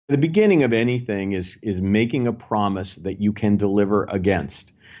The beginning of anything is making a promise that you can deliver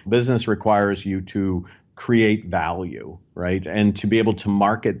against. Business requires you to create value, right? And to be able to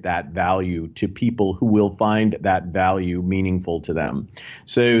market that value to people who will find that value meaningful to them.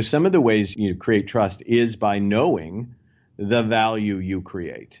 So some of the ways you create trust is by knowing the value you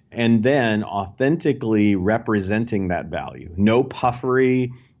create and then authentically representing that value. No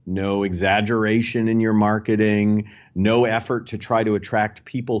puffery, no exaggeration in your marketing, no effort to try to attract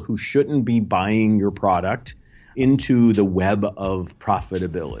people who shouldn't be buying your product into the web of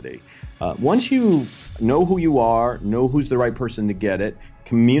profitability. Once you know who you are, know who's the right person to get it,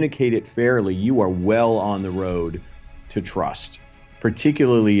 communicate it fairly, you are well on the road to trust,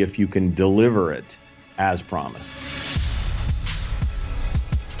 particularly if you can deliver it as promised.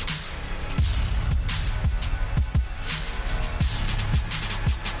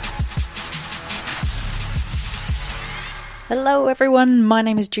 Hello everyone, my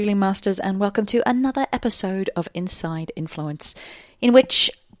name is Julie Masters and welcome to another episode of Inside Influence, in which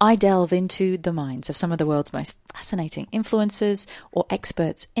I delve into the minds of some of the world's most fascinating influencers or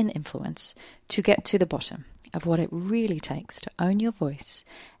experts in influence to get to the bottom of what it really takes to own your voice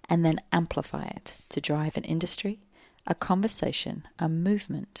and then amplify it to drive an industry, a conversation, a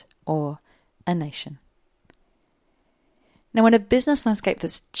movement, or a nation. Now, in a business landscape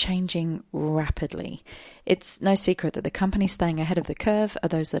that's changing rapidly, it's no secret that the companies staying ahead of the curve are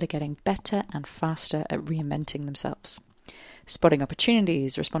those that are getting better and faster at reinventing themselves, spotting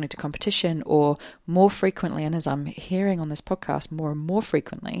opportunities, responding to competition, or more frequently, and as I'm hearing on this podcast, more and more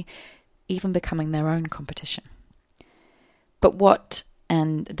frequently, even becoming their own competition. But what,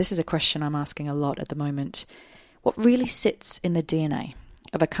 and this is a question I'm asking a lot at the moment, what really sits in the DNA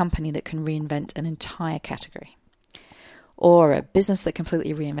of a company that can reinvent an entire category? Or a business that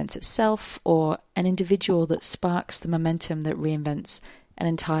completely reinvents itself, or an individual that sparks the momentum that reinvents an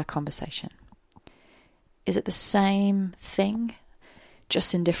entire conversation? Is it the same thing,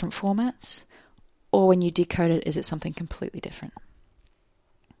 just in different formats? Or when you decode it, is it something completely different?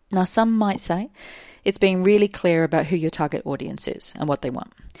 Now, some might say it's being really clear about who your target audience is and what they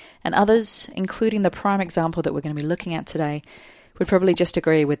want. And others, including the prime example that we're going to be looking at today, would probably just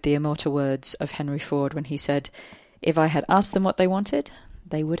agree with the immortal words of Henry Ford when he said, "If I had asked them what they wanted,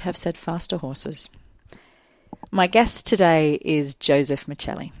 they would have said faster horses." My guest today is Joseph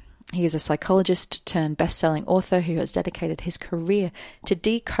Michelli. He is a psychologist turned best-selling author who has dedicated his career to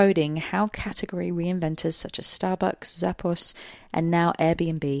decoding how category reinventors such as Starbucks, Zappos, and now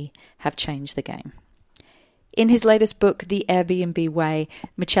AirBnB have changed the game. In his latest book, The AirBnB Way,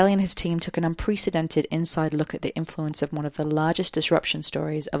 Michelli and his team took an unprecedented inside look at the influence of one of the largest disruption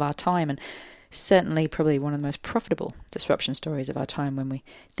stories of our time, and certainly probably one of the most profitable disruption stories of our time when we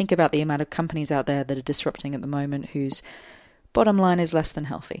think about the amount of companies out there that are disrupting at the moment whose bottom line is less than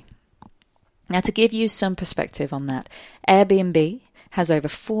healthy. Now, to give you some perspective on that, Airbnb has over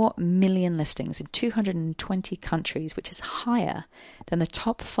 4 million listings in 220 countries, which is higher than the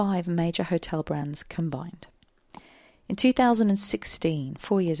top 5 major hotel brands combined. In 2016,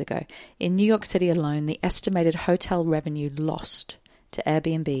 4 years ago, in New York City alone, the estimated hotel revenue lost to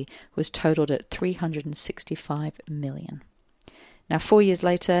Airbnb was totaled at $365 million. Now, 4 years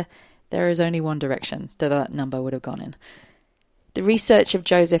later, there is only one direction that number would have gone in. The research of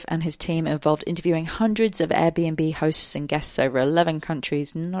Joseph and his team involved interviewing hundreds of Airbnb hosts and guests over 11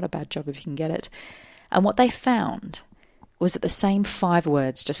 countries. Not a bad job if you can get it. And what they found was that the same 5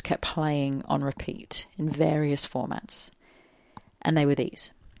 words just kept playing on repeat in various formats. And they were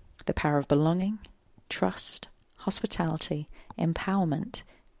these: the power of belonging, trust, hospitality, empowerment,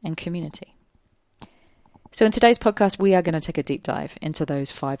 and community. So in today's podcast, we are going to take a deep dive into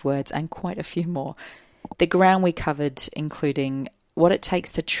those 5 words and quite a few more. The ground we covered, including what it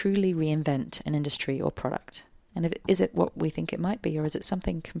takes to truly reinvent an industry or product. And is it what we think it might be, or is it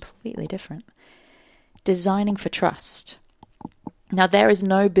something completely different? Designing for trust. Now, there is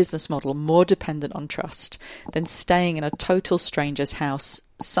no business model more dependent on trust than staying in a total stranger's house,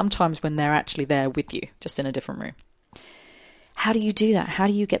 sometimes when they're actually there with you, just in a different room. How do you do that? How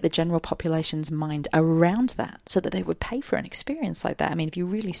do you get the general population's mind around that so that they would pay for an experience like that? I mean, if you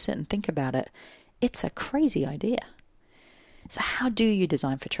really sit and think about it, it's a crazy idea. So how do you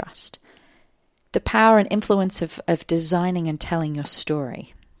design for trust? The power and influence of designing and telling your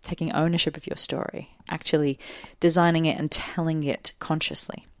story, taking ownership of your story, actually designing it and telling it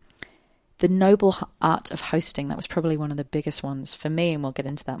consciously. The noble art of hosting, that was probably one of the biggest ones for me, and we'll get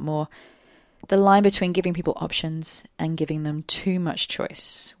into that more. The line between giving people options and giving them too much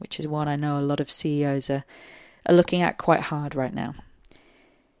choice, which is what I know a lot of CEOs are looking at quite hard right now.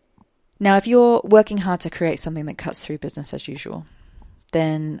 Now, if you're working hard to create something that cuts through business as usual,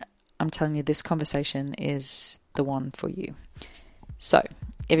 then I'm telling you, this conversation is the one for you. So,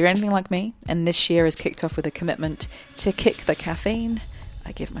 if you're anything like me, and this year is kicked off with a commitment to kick the caffeine,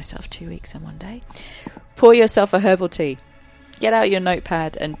 I give myself 2 weeks and 1 day, pour yourself a herbal tea, get out your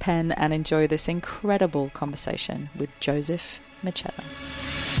notepad and pen, and enjoy this incredible conversation with Joseph Michelli.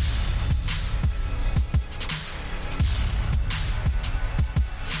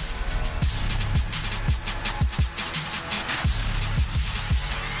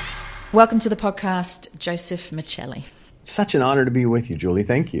 Welcome to the podcast, Joseph Michelli. Such an honor to be with you, Julie.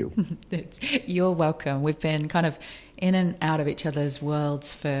 Thank you. You're welcome. We've been kind of in and out of each other's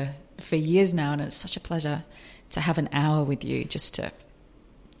worlds for years now, and it's such a pleasure to have an hour with you just to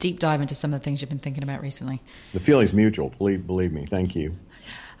deep dive into some of the things you've been thinking about recently. The feeling's mutual. Believe me. Thank you.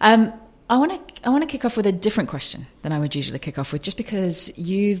 I want to kick off with a different question than I would usually kick off with, just because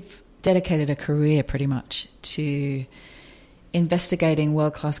you've dedicated a career pretty much to investigating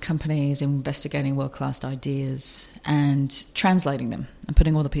world-class companies, investigating world-class ideas, and translating them and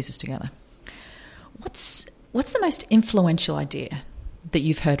putting all the pieces together. What's the most influential idea that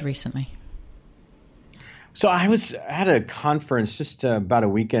you've heard recently? So I was at a conference just about a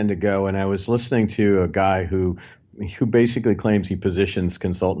weekend ago, and I was listening to a guy who basically claims he positions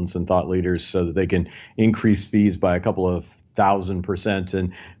consultants and thought leaders so that they can increase fees by a couple of 1,000%.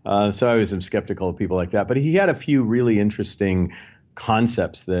 And so I was skeptical of people like that. But he had a few really interesting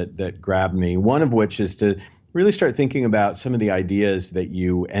concepts that grabbed me, one of which is to really start thinking about some of the ideas that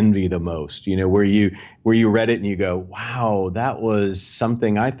you envy the most, where you read it and you go, wow, that was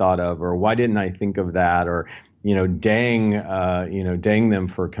something I thought of, or why didn't I think of that? Or, dang them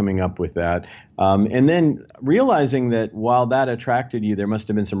for coming up with that. And then realizing that while that attracted you, there must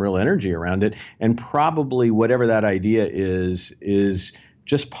have been some real energy around it. And probably whatever that idea is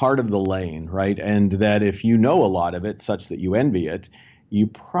just part of the lane, right? And that if you know a lot of it, such that you envy it, you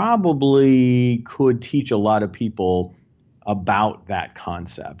probably could teach a lot of people about that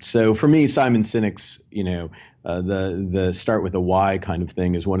concept. So for me, Simon Sinek's, the start with a why kind of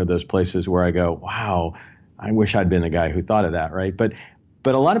thing is one of those places where I go, wow, I wish I'd been the guy who thought of that, right? But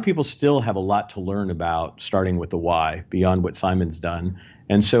a lot of people still have a lot to learn about starting with the why beyond what Simon's done.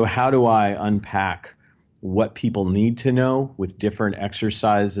 And so how do I unpack what people need to know with different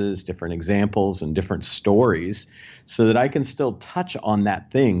exercises, different examples, and different stories so that I can still touch on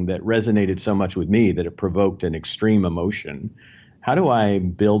that thing that resonated so much with me that it provoked an extreme emotion? How do I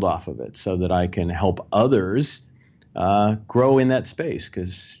build off of it so that I can help others grow in that space?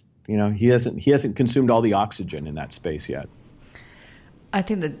 Because he hasn't consumed all the oxygen in that space yet. I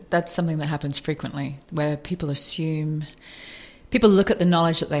think that's something that happens frequently, where people look at the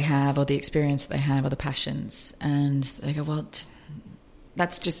knowledge that they have, or the experience that they have, or the passions, and they go, well,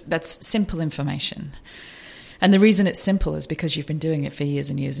 that's simple information. And the reason it's simple is because you've been doing it for years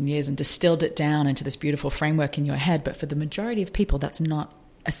and years and years and distilled it down into this beautiful framework in your head. But for the majority of people, that's not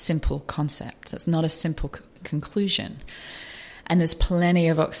a simple concept. That's not a simple conclusion. And there's plenty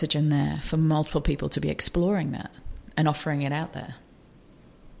of oxygen there for multiple people to be exploring that and offering it out there.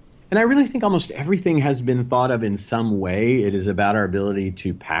 And I really think almost everything has been thought of in some way. It is about our ability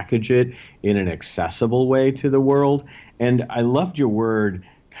to package it in an accessible way to the world. And I loved your word,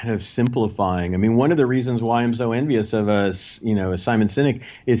 kind of simplifying. I mean, one of the reasons why I'm so envious of Simon Sinek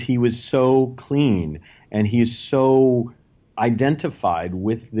is he was so clean and he's so identified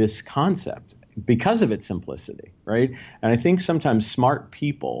with this concept because of its simplicity, right? And I think sometimes smart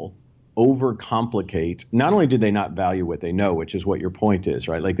people overcomplicate. Not only do they not value what they know, which is what your point is,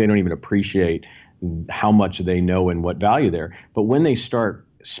 right? Like they don't even appreciate how much they know and what value there. But when they start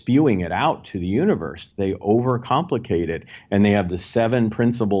spewing it out to the universe, they overcomplicate it, and they have the 7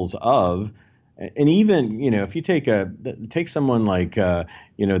 principles of. And even, if you take someone like, the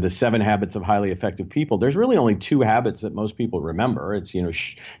 7 habits of highly effective people, there's really only 2 habits that most people remember. It's,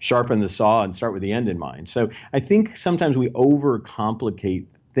 sharpen the saw and start with the end in mind. So I think sometimes we overcomplicate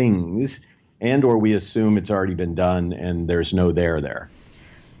things, and or we assume it's already been done and there's no there.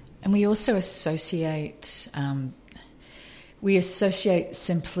 And we also associate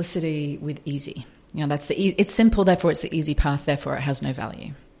simplicity with easy. That's it's simple, therefore it's the easy path, therefore it has no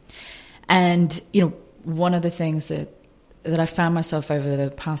value. And, one of the things that I found myself over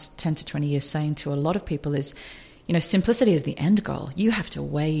the past 10 to 20 years saying to a lot of people is, simplicity is the end goal. You have to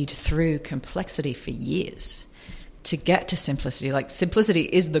wade through complexity for years to get to simplicity. Like, simplicity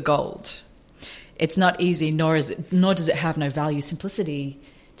is the gold. It's not easy, nor does it have no value. Simplicity,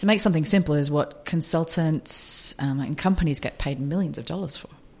 to make something simple, is what consultants and companies get paid millions of dollars for.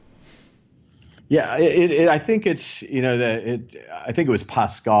 Yeah, I think it's, I think it was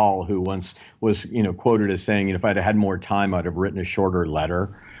Pascal who once was, quoted as saying, if I'd had more time, I'd have written a shorter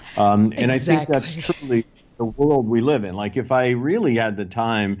letter. And I think that's Exactly. truly the world we live in. Like, if I really had the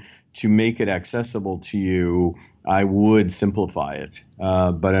time to make it accessible to you, I would simplify it.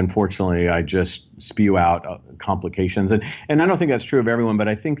 But unfortunately, I just spew out complications. And I don't think that's true of everyone, but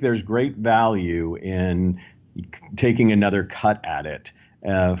I think there's great value in taking another cut at it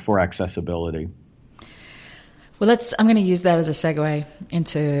for accessibility. Well, I'm going to use that as a segue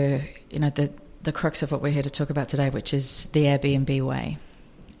into, the crux of what we're here to talk about today, which is the Airbnb way.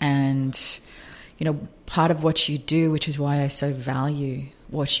 And, part of what you do, which is why I so value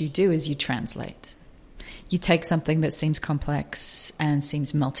what you do, is you translate. You take something that seems complex and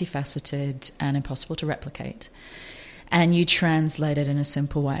seems multifaceted and impossible to replicate, and you translate it in a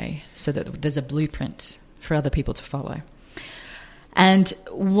simple way so that there's a blueprint for other people to follow. And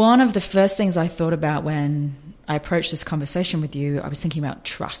one of the first things I thought about when I approached this conversation with you, I was thinking about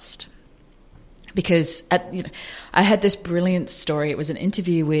trust. Because I had this brilliant story. It was an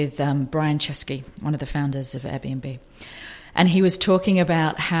interview with Brian Chesky, one of the founders of Airbnb. And he was talking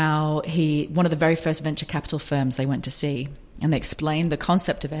about how one of the very first venture capital firms they went to see, and they explained the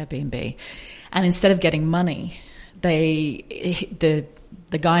concept of Airbnb. And instead of getting money, the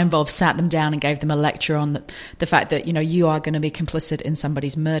guy involved sat them down and gave them a lecture on the fact that, you are going to be complicit in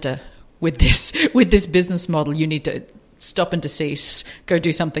somebody's murder with this business model. You need to stop and desist, go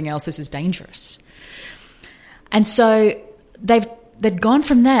do something else. This is dangerous. And so they've gone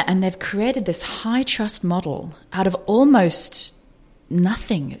from there, and they've created this high trust model out of almost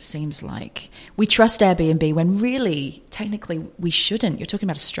nothing, it seems like. We trust Airbnb when really, technically, we shouldn't. You're talking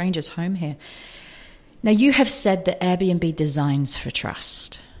about a stranger's home here. Now, you have said that Airbnb designs for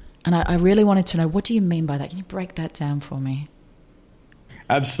trust. And I really wanted to know, what do you mean by that? Can you break that down for me?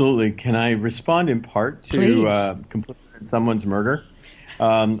 Absolutely. Can I respond in part to complicit in someone's murder?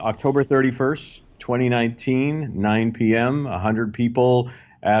 October 31st, 2019, 9 p.m., 100 people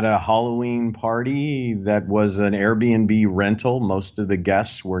at a Halloween party that was an Airbnb rental. Most of the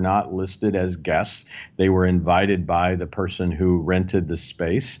guests were not listed as guests. They were invited by the person who rented the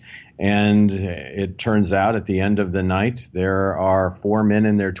space. And it turns out at the end of the night, there are 4 men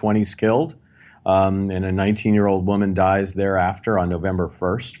in their 20s killed. And a 19-year-old woman dies thereafter on November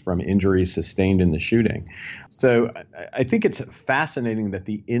 1st from injuries sustained in the shooting. So I think it's fascinating that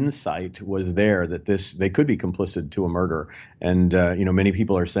the insight was there that they could be complicit to a murder. And, many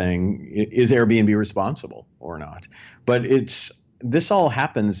people are saying, is Airbnb responsible or not? But this all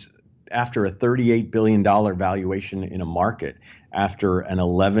happens after a $38 billion valuation in a market, after an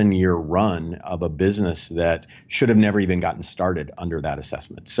 11-year run of a business that should have never even gotten started under that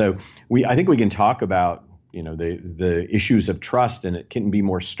assessment. So I think we can talk about, the issues of trust, and it can be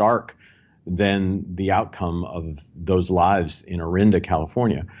more stark than the outcome of those lives in Orinda,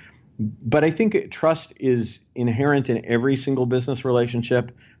 California. But I think trust is inherent in every single business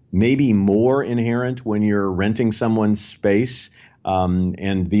relationship, maybe more inherent when you're renting someone's space.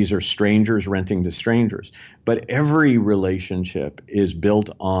 And these are strangers renting to strangers. But every relationship is built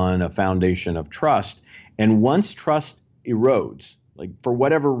on a foundation of trust. And once trust erodes, like for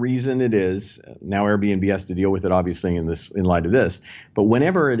whatever reason it is, now Airbnb has to deal with it, obviously, in light of this. But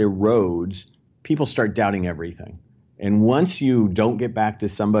whenever it erodes, people start doubting everything. And once you don't get back to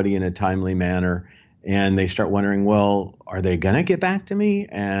somebody in a timely manner, and they start wondering, well, are they going to get back to me?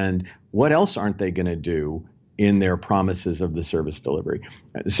 And what else aren't they going to do in their promises of the service delivery?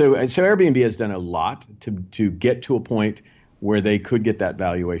 So Airbnb has done a lot to get to a point where they could get that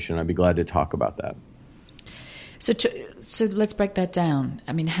valuation. I'd be glad to talk about that. So let's break that down.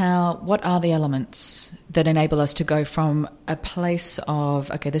 I mean, what are the elements that enable us to go from a place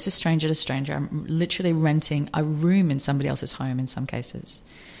of, okay, this is stranger to stranger. I'm literally renting a room in somebody else's home in some cases.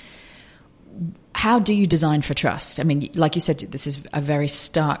 How do you design for trust? I mean, like you said, this is a very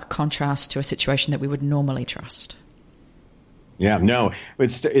stark contrast to a situation that we would normally trust. Yeah, no,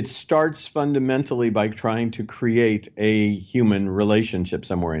 it starts fundamentally by trying to create a human relationship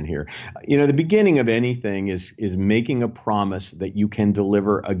somewhere in here. The beginning of anything is making a promise that you can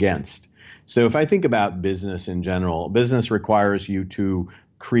deliver against. So if I think about business in general, business requires you to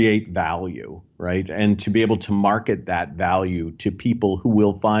create value, right? And to be able to market that value to people who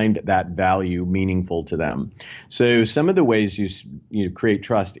will find that value meaningful to them. So some of the ways you create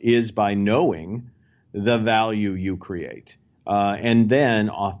trust is by knowing the value you create. And then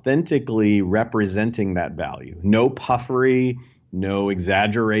authentically representing that value. No puffery, no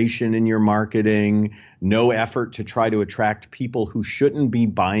exaggeration in your marketing, no effort to try to attract people who shouldn't be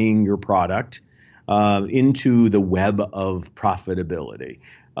buying your product into the web of profitability.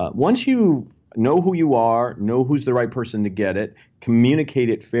 Once you've know who you are, know who's the right person to get it, communicate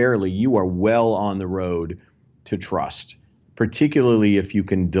it fairly, you are well on the road to trust, particularly if you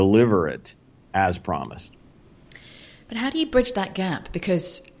can deliver it as promised. But how do you bridge that gap?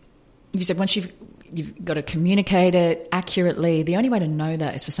 Because you said once you've got to communicate it accurately, the only way to know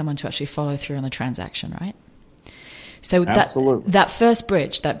that is for someone to actually follow through on the transaction, right? So that first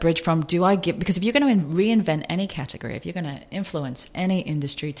bridge, that bridge from because if you're going to reinvent any category, if you're going to influence any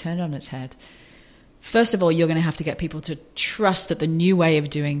industry, turn it on its head, first of all, you're going to have to get people to trust that the new way of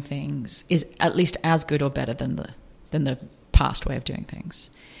doing things is at least as good or better than the past way of doing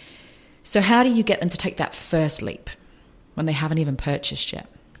things. So how do you get them to take that first leap when they haven't even purchased yet?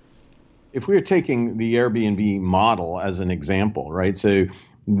 If we were taking the Airbnb model as an example, right? So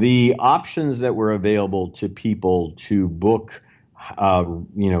the options that were available to people to book,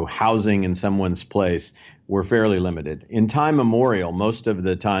 housing in someone's place were fairly limited. In time immemorial, most of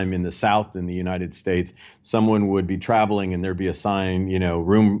the time in the South in the United States, someone would be traveling and there'd be a sign,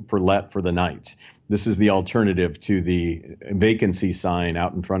 room for let for the night. This is the alternative to the vacancy sign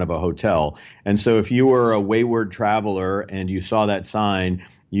out in front of a hotel. And so if you were a wayward traveler and you saw that sign,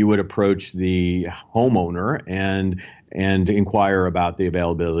 you would approach the homeowner and inquire about the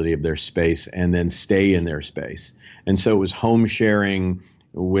availability of their space and then stay in their space. And so it was home sharing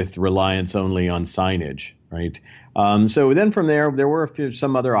with reliance only on signage, right? So then from there were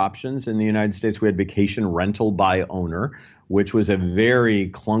some other options. In the United States, we had vacation rental by owner, which was a very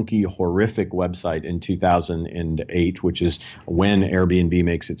clunky, horrific website in 2008, which is when Airbnb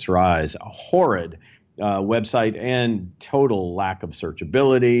makes its rise. A horrid website and total lack of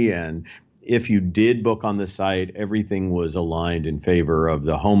searchability. And if you did book on the site, everything was aligned in favor of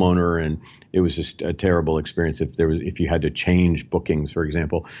the homeowner, and it was just a terrible experience if you had to change bookings, for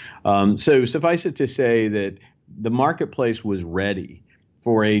example. So suffice it to say that the marketplace was ready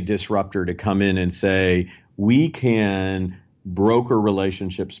for a disruptor to come in and say, we can broker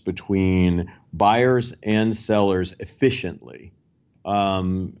relationships between buyers and sellers efficiently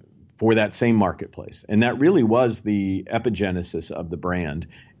for that same marketplace. And that really was the epigenesis of the brand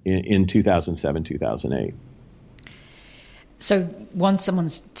in 2007, 2008. So once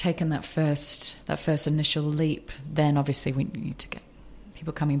someone's taken that first initial leap, then obviously we need to get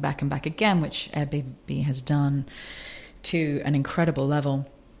people coming back and back again, which Airbnb has done to an incredible level.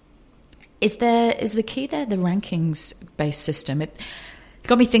 Is the key there the rankings-based system? It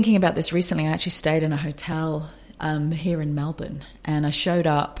got me thinking about this recently. I actually stayed in a hotel here in Melbourne, and I showed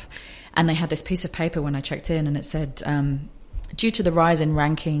up, and they had this piece of paper when I checked in, and it said, due to the rise in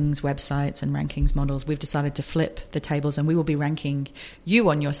rankings websites and rankings models, we've decided to flip the tables, and we will be ranking you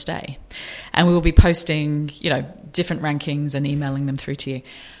on your stay, and we will be posting, different rankings and emailing them through to you.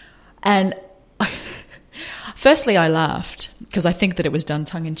 And firstly, I laughed because I think that it was done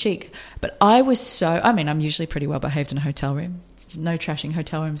tongue in cheek, but I'm usually pretty well behaved in a hotel room. There's no trashing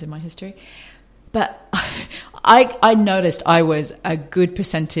hotel rooms in my history. But I noticed I was a good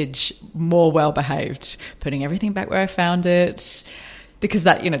percentage more well-behaved, putting everything back where I found it, because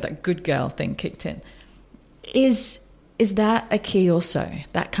that good girl thing kicked in. Is that a key also,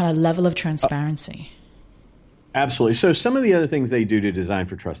 that kind of level of transparency? Absolutely. So some of the other things they do to design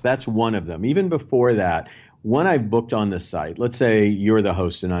for trust, that's one of them. Even before that, when I've booked on the site, let's say you're the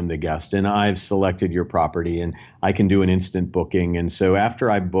host and I'm the guest, and I've selected your property and I can do an instant booking. And so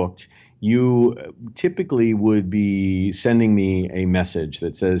after I booked, you typically would be sending me a message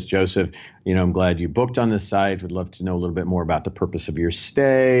that says, Joseph, I'm glad you booked on this site. Would love to know a little bit more about the purpose of your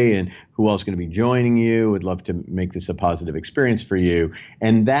stay and who else is going to be joining you. Would love to make this a positive experience for you.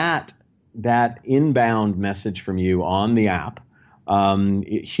 And that inbound message from you on the app,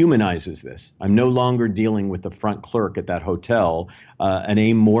 it humanizes this. I'm no longer dealing with the front clerk at that hotel, an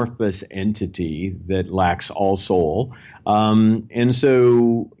amorphous entity that lacks all soul. And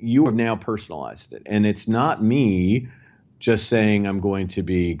so you have now personalized it. And it's not me just saying I'm going to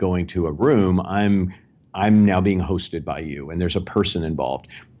be going to a room. I'm now being hosted by you, and there's a person involved.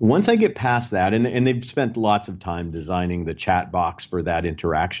 Once I get past that, and they've spent lots of time designing the chat box for that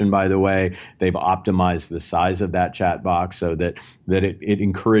interaction, by the way. They've optimized the size of that chat box so that it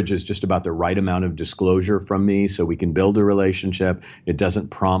encourages just about the right amount of disclosure from me so we can build a relationship. It doesn't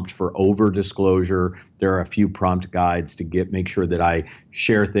prompt for over-disclosure. There are a few prompt guides to make sure that I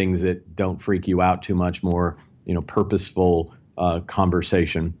share things that don't freak you out too much, more purposeful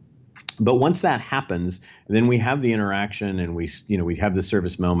conversation. But once that happens, then we have the interaction and we have the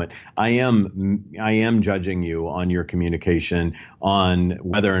service moment. I am judging you on your communication, on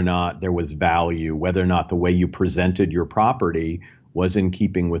whether or not there was value, whether or not the way you presented your property was in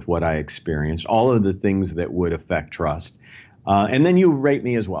keeping with what I experienced, all of the things that would affect trust. And then you rate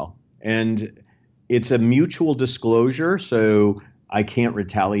me as well. And it's a mutual disclosure, so I can't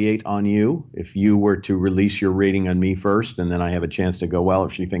retaliate on you. If you were to release your rating on me first, and then I have a chance to go, well,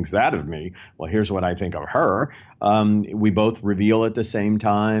 if she thinks that of me, well, here's what I think of her. We both reveal at the same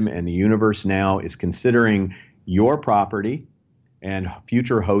time, and the universe now is considering your property, and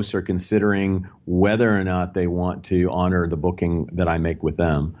future hosts are considering whether or not they want to honor the booking that I make with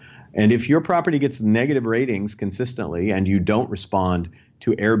them. And if your property gets negative ratings consistently and you don't respond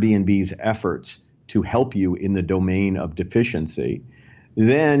to Airbnb's efforts to help you in the domain of deficiency,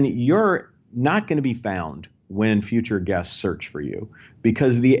 then you're not going to be found when future guests search for you,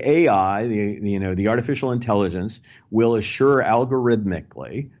 because the AI, the artificial intelligence, will assure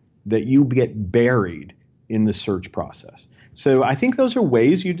algorithmically that you get buried in the search process. So I think those are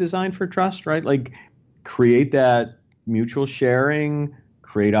ways you design for trust, right? Like create that mutual sharing,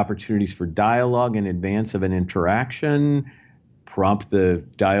 create opportunities for dialogue in advance of an interaction, prompt the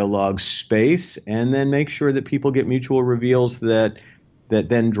dialogue space, and then make sure that people get mutual reveals that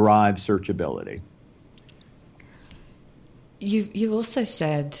then drive searchability. You've also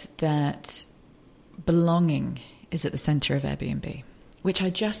said that belonging is at the center of Airbnb, which I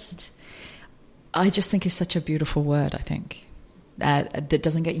just think is such a beautiful word. I think that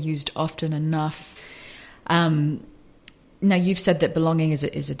doesn't get used often enough. Now, you've said that belonging is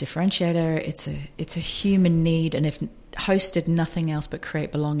a differentiator. It's a human need, and if hosts did nothing else but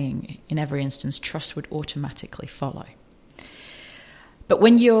create belonging in every instance, trust would automatically follow. But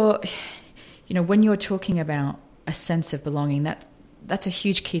when you're talking about a sense of belonging, that's a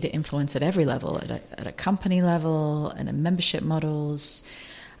huge key to influence at every level, at a company level, and in membership models,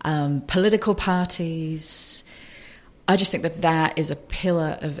 political parties. I just think that is a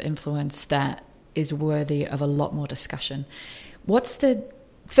pillar of influence that is worthy of a lot more discussion.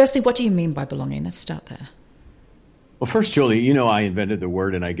 Firstly, what do you mean by belonging? Let's start there. Well, first, Julie, I invented the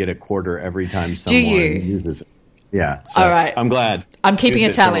word and I get a quarter every time someone uses it. Yeah. So all right. I'm glad. I'm keeping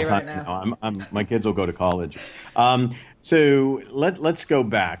a tally right now. My kids will go to college. So let's go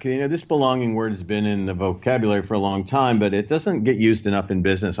back. This belonging word has been in the vocabulary for a long time, but it doesn't get used enough in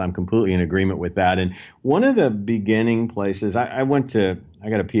business. I'm completely in agreement with that. And one of the beginning places, I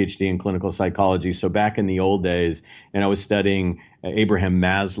got a PhD in clinical psychology. So back in the old days, and I was studying Abraham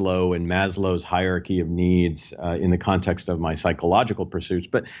Maslow and Maslow's hierarchy of needs in the context of my psychological pursuits.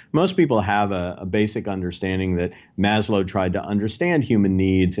 But most people have a basic understanding that Maslow tried to understand human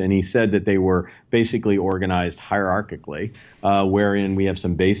needs, and he said that they were basically organized hierarchically, wherein we have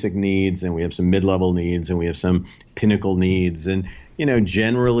some basic needs, and we have some mid-level needs, and we have some pinnacle needs. And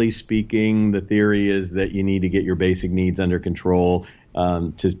generally speaking, the theory is that you need to get your basic needs under control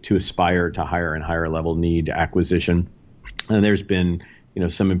to aspire to higher and higher level need acquisition. And there's been,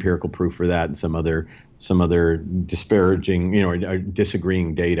 some empirical proof for that, and some other disparaging, or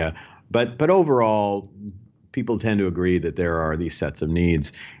disagreeing data. But overall, people tend to agree that there are these sets of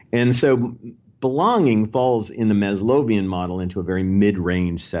needs. And so belonging falls in the Maslowian model into a very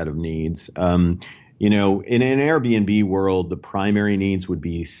mid-range set of needs. In an Airbnb world, the primary needs would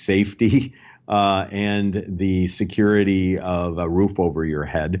be safety and the security of a roof over your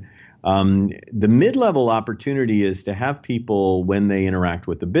head. The mid-level opportunity is to have people, when they interact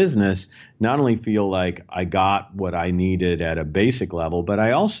with the business, not only feel like I got what I needed at a basic level, but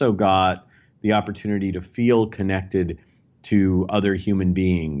I also got the opportunity to feel connected to other human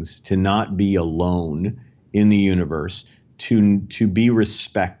beings, to not be alone in the universe, to be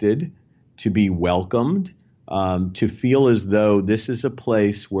respected, to be welcomed, to feel as though this is a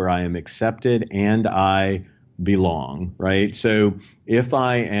place where I am accepted and I belong, right? So if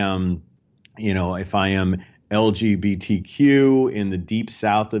I am LGBTQ in the deep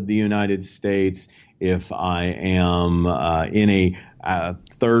south of the United States, if I am in a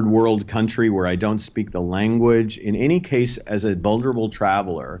third world country where I don't speak the language, in any case, as a vulnerable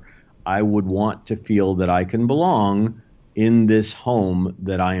traveler, I would want to feel that I can belong in this home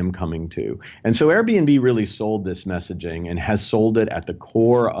that I am coming to. And so Airbnb really sold this messaging and has sold it at the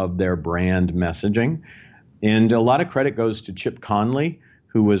core of their brand messaging. And a lot of credit goes to Chip Conley,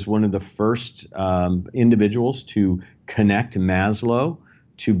 who was one of the first individuals to connect Maslow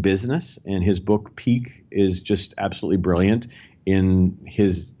to business. And his book, Peak, is just absolutely brilliant in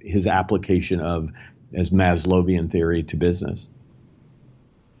his application as Maslowian theory to business.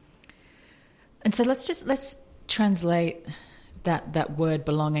 And so let's translate that word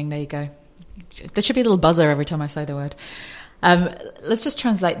belonging. There you go. There should be a little buzzer every time I say the word. Let's just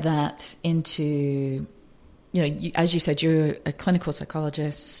translate that into, as you said, you're a clinical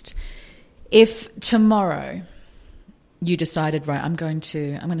psychologist. If tomorrow you decided, right, I'm going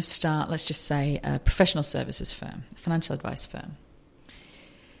to start, let's just say, a professional services firm, a financial advice firm,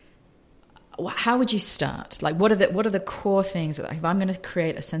 how would you start? Like, what are the core things that, if I'm going to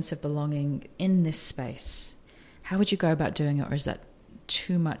create a sense of belonging in this space, how would you go about doing it? Or is that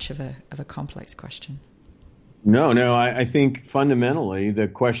too much of a complex question? No. I think fundamentally the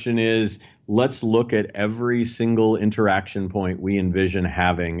question is, let's look at every single interaction point we envision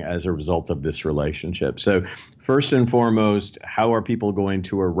having as a result of this relationship. So first and foremost, how are people going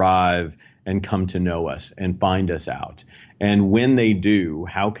to arrive and come to know us and find us out? And when they do,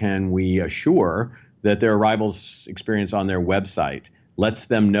 how can we assure that their arrival's experience on their website lets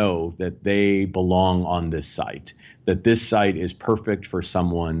them know that they belong on this site, that this site is perfect for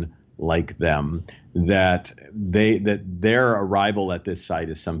someone like them, that their arrival at this site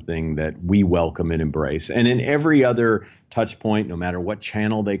is something that we welcome and embrace. And in every other touch point, no matter what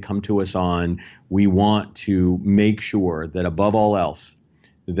channel they come to us on, we want to make sure that above all else,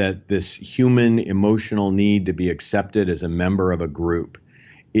 that this human emotional need to be accepted as a member of a group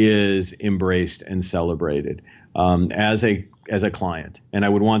is embraced and celebrated as a client. And I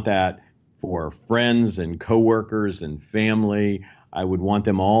would want that for friends and coworkers and family. I would want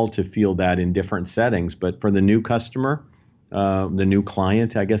them all to feel that in different settings. But for the new customer, the new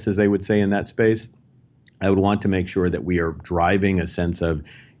client, I guess, as they would say in that space, I would want to make sure that we are driving a sense of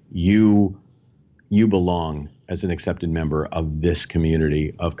you belong as an accepted member of this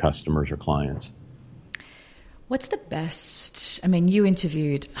community of customers or clients. What's the best? I mean, you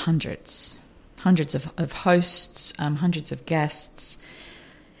interviewed hundreds of hosts, hundreds of guests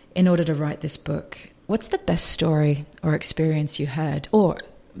in order to write this book. What's the best story or experience you heard, or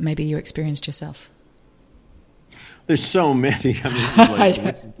maybe you experienced yourself? There's so many. I mean, this is like,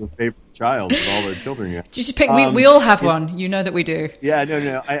 which is your favorite child of all the children you have? Just pick. We all have one. You know that we do. Yeah,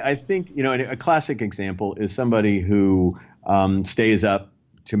 no. I think, a classic example is somebody who stays up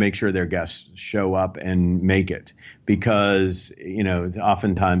to make sure their guests show up and make it, because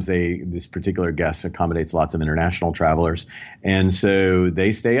oftentimes this particular guest accommodates lots of international travelers, and so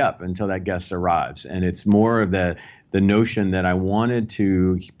they stay up until that guest arrives. And it's more of the notion that I wanted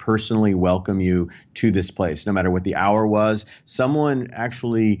to personally welcome you to this place, no matter what the hour was. Someone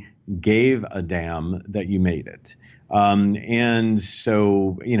actually gave a damn that you made it. And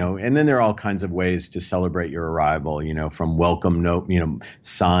so, and then there are all kinds of ways to celebrate your arrival, from welcome note,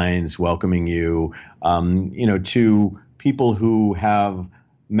 signs welcoming you, to people who have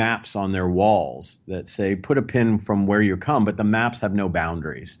maps on their walls that say, put a pin from where you come, but the maps have no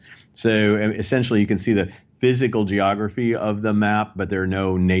boundaries. So essentially you can see the physical geography of the map, but there are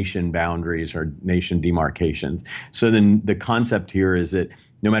no nation boundaries or nation demarcations. So then the concept here is that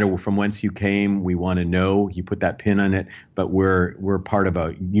no matter from whence you came, we want to know. You put that pin on it, but we're part of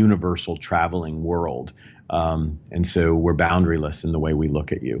a universal traveling world, and so we're boundaryless in the way we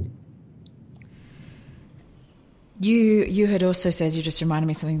look at you. You had also said, you just reminded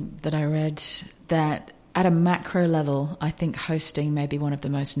me something that I read, that at a macro level, I think hosting may be one of the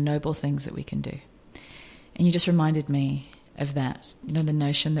most noble things that we can do. And you just reminded me of that. The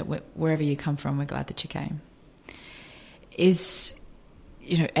notion that wherever you come from, we're glad that you came. Is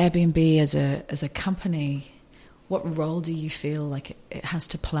Airbnb as a company, what role do you feel like it has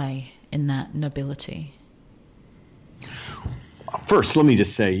to play in that nobility? First, let me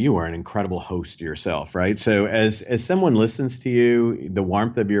just say you are an incredible host yourself, right? So as someone listens to you, the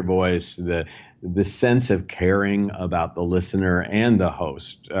warmth of your voice, the sense of caring about the listener and the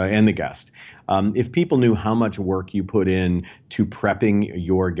host and the guest. If people knew how much work you put in to prepping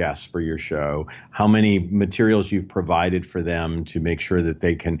your guests for your show, how many materials you've provided for them to make sure that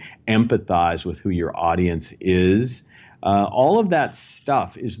they can empathize with who your audience is, all of that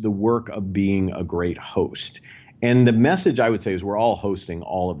stuff is the work of being a great host. And the message I would say is we're all hosting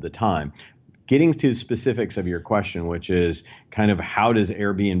all of the time. Getting to specifics of your question, which is kind of how does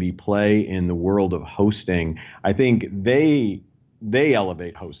Airbnb play in the world of hosting, I think they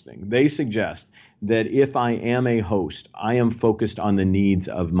elevate hosting. They suggest that if I am a host, I am focused on the needs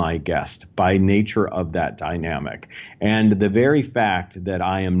of my guest by nature of that dynamic. And the very fact that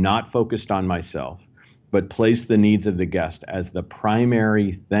I am not focused on myself, but place the needs of the guest as the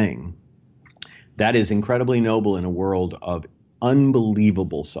primary thing, that is incredibly noble in a world of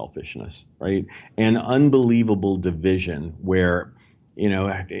unbelievable selfishness, right? And unbelievable division where,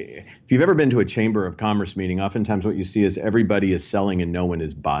 if you've ever been to a Chamber of Commerce meeting, oftentimes what you see is everybody is selling and no one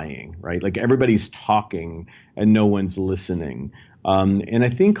is buying, right? Like everybody's talking and no one's listening. And I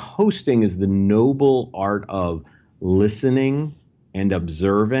think hosting is the noble art of listening and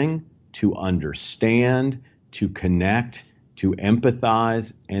observing to understand, to connect, to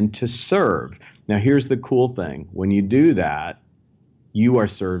empathize, and to serve. Now, here's the cool thing. When you do that, you are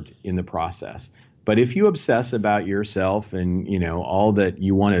served in the process. But if you obsess about yourself and, all that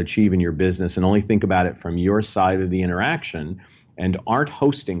you want to achieve in your business and only think about it from your side of the interaction and aren't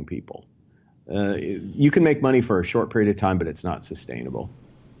hosting people, you can make money for a short period of time, but it's not sustainable.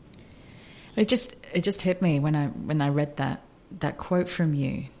 It just hit me when I read that quote from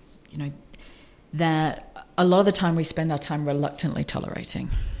you, that a lot of the time we spend our time reluctantly tolerating.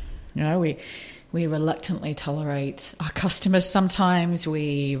 We reluctantly tolerate our customers sometimes.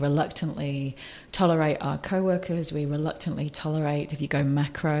 We reluctantly tolerate our coworkers. We reluctantly tolerate, if you go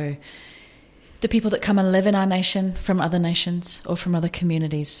macro, the people that come and live in our nation from other nations or from other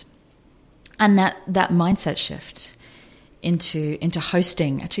communities. And that mindset shift into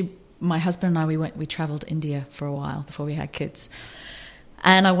hosting. Actually, my husband and I, we traveled India for a while before we had kids.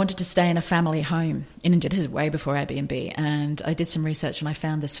 And I wanted to stay in a family home in India. This is way before Airbnb. And I did some research and I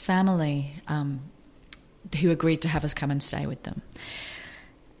found this family who agreed to have us come and stay with them.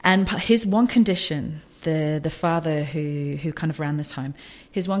 And his one condition, the father who kind of ran this home,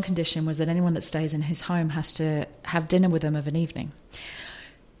 his one condition was that anyone that stays in his home has to have dinner with him of an evening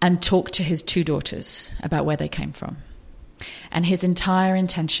and talk to his 2 daughters about where they came from. And his entire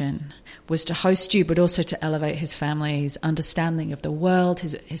intention was to host you, but also to elevate his family's understanding of the world,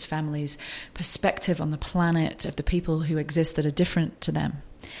 his family's perspective on the planet, of the people who exist that are different to them.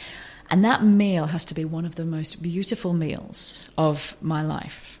 And that meal has to be one of the most beautiful meals of my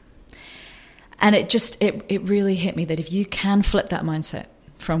life. And it really hit me that if you can flip that mindset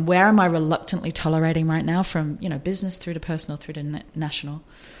from where am I reluctantly tolerating right now, from business through to personal through to national,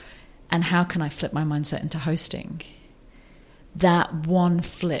 and how can I flip my mindset into hosting, that one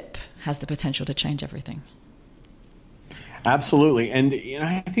flip has the potential to change everything. Absolutely. And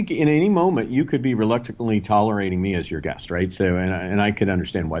I think in any moment you could be reluctantly tolerating me as your guest, right? So, and I could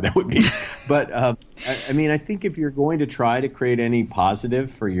understand why that would be. But I think if you're going to try to create any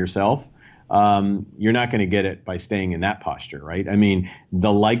positive for yourself, you're not going to get it by staying in that posture, right? I mean,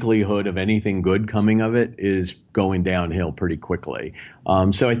 the likelihood of anything good coming of it is going downhill pretty quickly.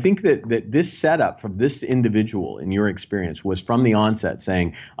 So I think that this setup from this individual in your experience was from the onset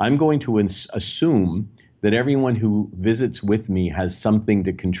saying, I'm going to assume that everyone who visits with me has something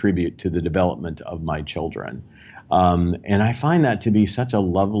to contribute to the development of my children. And I find that to be such a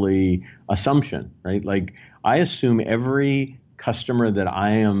lovely assumption, right? Like I assume every customer that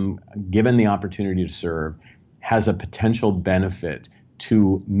I am given the opportunity to serve has a potential benefit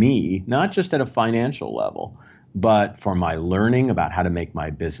to me, not just at a financial level, but for my learning about how to make my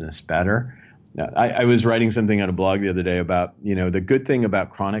business better. I was writing something on a blog the other day about, the good thing about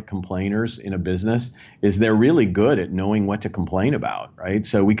chronic complainers in a business is they're really good at knowing what to complain about, right?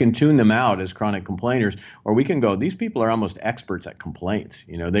 So we can tune them out as chronic complainers, or we can go, these people are almost experts at complaints.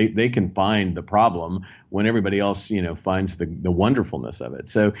 They can find the problem when everybody else, finds the wonderfulness of it.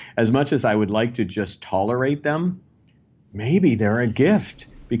 So as much as I would like to just tolerate them, maybe they're a gift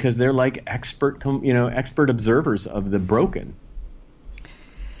because they're like expert observers of the broken.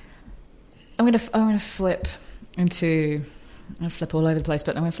 I'm going to flip all over the place,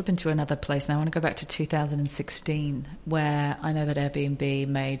 but I'm going to flip into another place now. I want to go back to 2016, where I know that Airbnb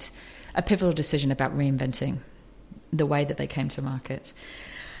made a pivotal decision about reinventing the way that they came to market.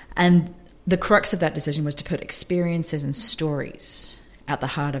 And the crux of that decision was to put experiences and stories at the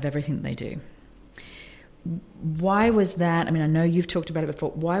heart of everything that they do. Why was that? I mean, I know you've talked about it before.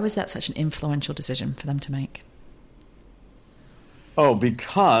 Why was that such an influential decision for them to make? Oh,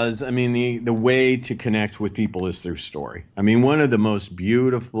 because, the way to connect with people is through story. One of the most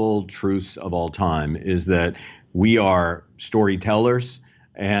beautiful truths of all time is that we are storytellers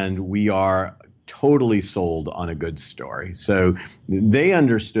and we are totally sold on a good story. So they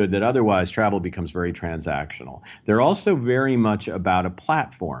understood that otherwise travel becomes very transactional. They're also very much about a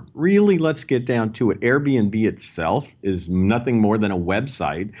platform. Really, let's get down to it. Airbnb itself is nothing more than a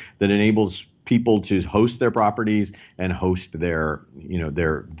website that enables people to host their properties and host their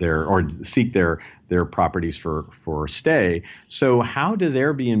or seek their properties for stay. So how does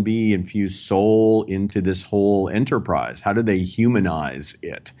Airbnb infuse soul into this whole enterprise? How do they humanize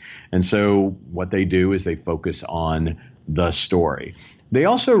it? And so what they do is they focus on the story. They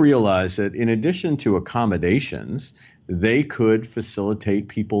also realize that in addition to accommodations, they could facilitate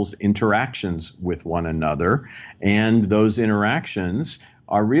people's interactions with one another, and those interactions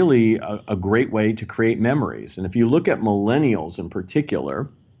are really a great way to create memories. And if you look at millennials in particular,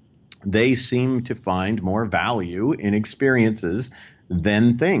 they seem to find more value in experiences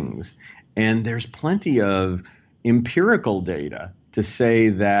than things. And there's plenty of empirical data to say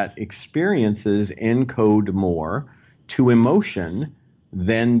that experiences encode more to emotion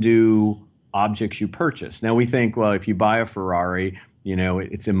than do objects you purchase. Now we think, well, if you buy a Ferrari,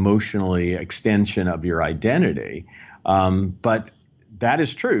 It's emotionally extension of your identity. But that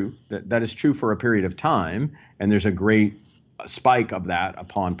is true. That is true for a period of time. And there's a great spike of that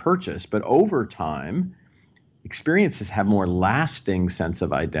upon purchase. But over time, experiences have more lasting sense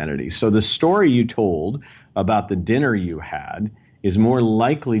of identity. So the story you told about the dinner you had is more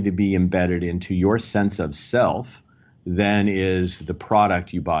likely to be embedded into your sense of self than is the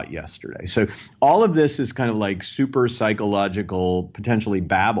product you bought yesterday. So all of this is kind of like super psychological, potentially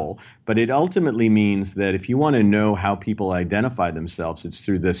babble, but it ultimately means that if you want to know how people identify themselves, it's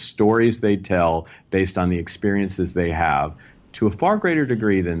through the stories they tell based on the experiences they have to a far greater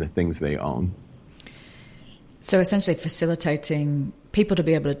degree than the things they own. So essentially facilitating people to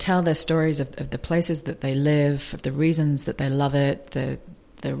be able to tell their stories of the places that they live, of the reasons that they love it, the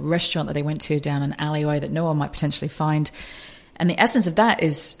restaurant that they went to down an alleyway that no one might potentially find. And the essence of that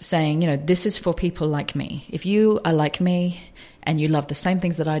is saying, this is for people like me. If you are like me and you love the same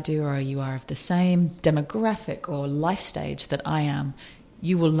things that I do, or you are of the same demographic or life stage that I am,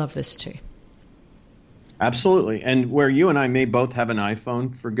 you will love this too. Absolutely. And where you and I may both have an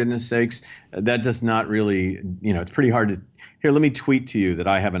iPhone, for goodness sakes, that does not really, it's pretty hard to, here, let me tweet to you that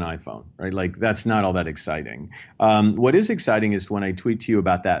I have an iPhone, right? Like, that's not all that exciting. What is exciting is when I tweet to you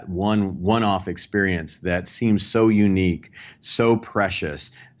about that one-off experience that seems so unique, so precious,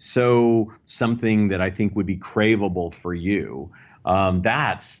 so something that I think would be craveable for you.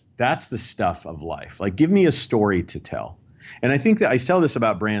 That's the stuff of life. Like, give me a story to tell. And I think that I tell this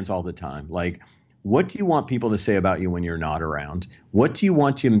about brands all the time. Like, what do you want people to say about you when you're not around? What do you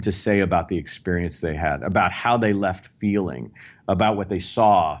want them to say about the experience they had, about how they left feeling, about what they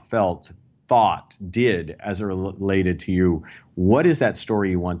saw, felt, thought, did as it related to you? What is that story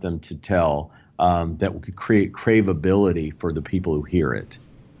you want them to tell that would create craveability for the people who hear it?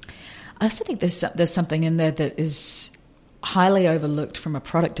 I also think there's something in there that is highly overlooked from a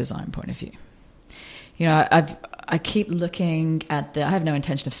product design point of view. I keep looking at I have no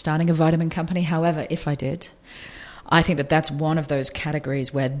intention of starting a vitamin company. However, if I did, I think that that's one of those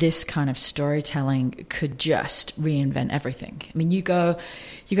categories where this kind of storytelling could just reinvent everything. I mean, you go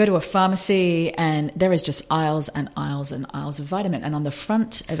to a pharmacy and there is just aisles and aisles and aisles of vitamin. And on the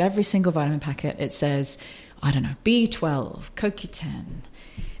front of every single vitamin packet, it says, I don't know, B12, CoQ10.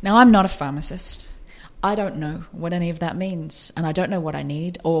 Now, I'm not a pharmacist. I don't know what any of that means, and I don't know what I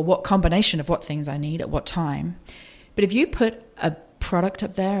need or what combination of what things I need at what time. But if you put a product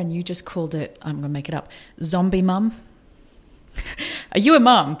up there and you just called it, I'm going to make it up, Zombie Mum. Are you a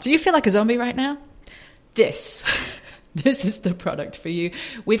mum? Do you feel like a zombie right now? This is the product for you.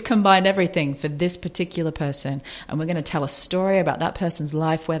 We've combined everything for this particular person, and we're going to tell a story about that person's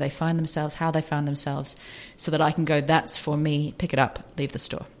life, where they find themselves, how they found themselves, so that I can go, that's for me, pick it up, leave the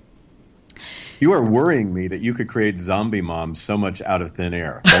store. You are worrying me that you could create zombie moms so much out of thin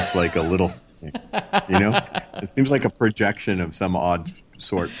air. That's like a little thing, It seems like a projection of some odd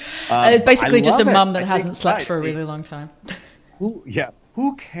sort. It's basically just a mum that hasn't slept for a really long time.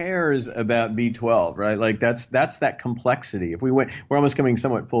 Who cares about B12, right? Like that's that complexity. If we're almost coming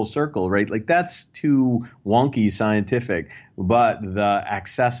somewhat full circle, right? Like that's too wonky scientific, but the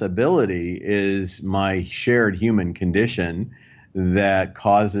accessibility is my shared human condition that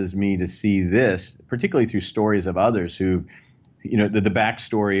causes me to see this, particularly through stories of others who've, the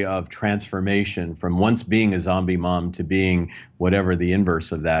backstory of transformation from once being a zombie mom to being whatever the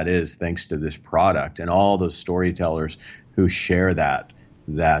inverse of that is, thanks to this product, and all those storytellers who share that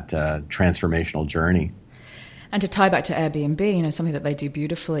transformational journey. And to tie back to Airbnb, something that they do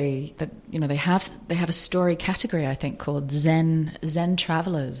beautifully, that they have a story category, I think, called Zen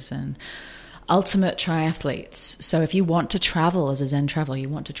travelers and ultimate triathletes. So if you want to travel as a Zen traveler, you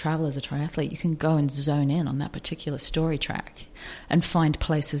want to travel as a triathlete, you can go and zone in on that particular story track and find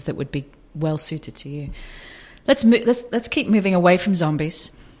places that would be well suited to you. Let's keep moving away from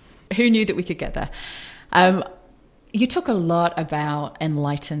zombies. Who knew that we could get there? You talk a lot about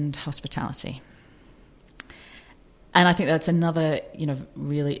enlightened hospitality. And I think that's another,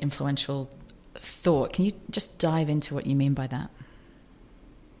 really influential thought. Can you just dive into what you mean by that?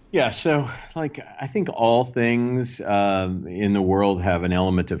 Yeah, so I think all things in the world have an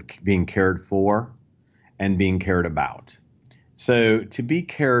element of being cared for and being cared about. So to be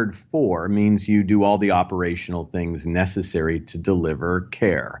cared for means you do all the operational things necessary to deliver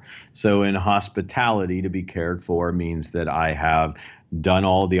care. So in hospitality, to be cared for means that I have done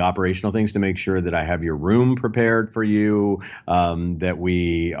all the operational things to make sure that I have your room prepared for you, that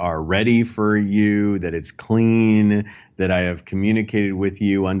we are ready for you, that it's clean, that I have communicated with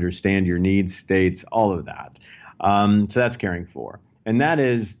you, understand your needs states, all of that. So that's caring for. And that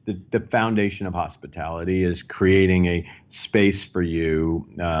is the foundation of hospitality, is creating a space for you,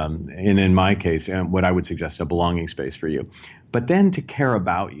 and in my case, what I would suggest, a belonging space for you. But then to care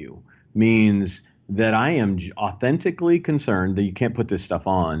about you means that I am authentically concerned, that you can't put this stuff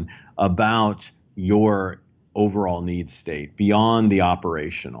on, about your overall needs state beyond the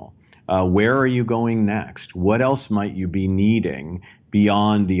operational. Where are you going next? What else might you be needing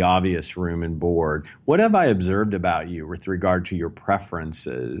beyond the obvious room and board? What have I observed about you with regard to your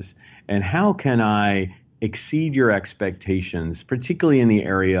preferences? And how can I exceed your expectations, particularly in the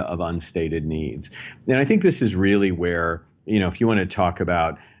area of unstated needs? And I think this is really where, if you want to talk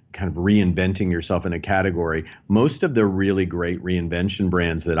about kind of reinventing yourself in a category, most of the really great reinvention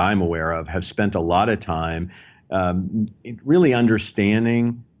brands that I'm aware of have spent a lot of time really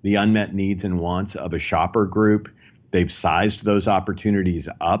understanding the unmet needs and wants of a shopper group. They've sized those opportunities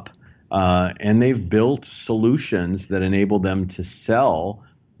up, and they've built solutions that enable them to sell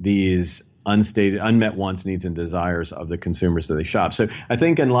these unmet wants, needs, and desires of the consumers that they shop. So I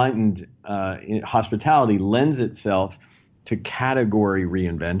think enlightened hospitality lends itself to category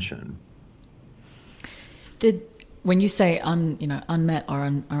reinvention. When you say unmet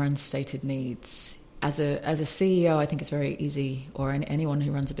or unstated needs, as a CEO, I think it's very easy, or anyone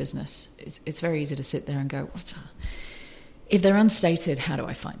who runs a business, it's very easy to sit there and go, if they're unstated, how do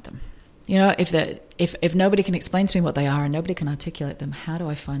I find them? If nobody can explain to me what they are and nobody can articulate them, how do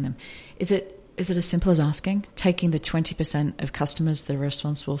I find them? Is it as simple as asking, taking the 20% of customers that are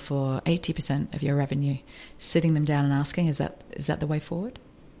responsible for 80% of your revenue, sitting them down and asking, is that the way forward?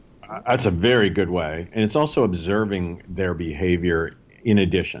 That's a very good way. And it's also observing their behavior in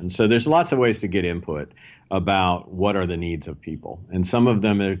addition. So there's lots of ways to get input about what are the needs of people. And some of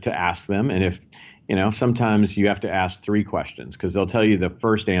them are to ask them. And if sometimes you have to ask 3 questions, because they'll tell you the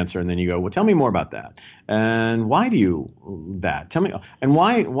first answer and then you go, well, tell me more about that. And why do you that? Tell me. And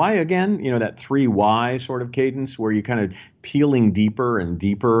why again, that 3 why sort of cadence where you kind of peeling deeper and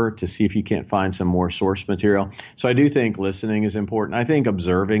deeper to see if you can't find some more source material. So I do think listening is important. I think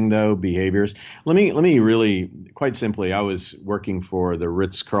observing, though, behaviors. Let me really, quite simply, I was working for the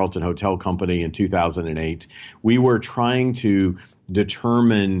Ritz-Carlton Hotel Company in 2008. We were trying to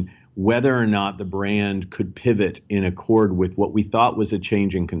determine whether or not the brand could pivot in accord with what we thought was a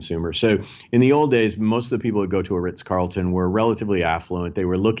changing consumer. So in the old days, most of the people who go to a Ritz-Carlton were relatively affluent. They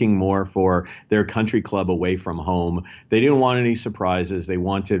were looking more for their country club away from home. They didn't want any surprises. They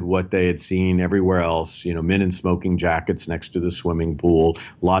wanted what they had seen everywhere else, men in smoking jackets next to the swimming pool,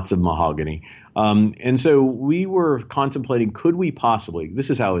 lots of mahogany. And so we were contemplating, could we possibly, this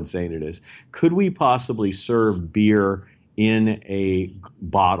is how insane it is, could we possibly serve beer in a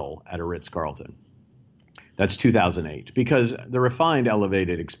bottle at a Ritz-Carlton? That's 2008, because the refined,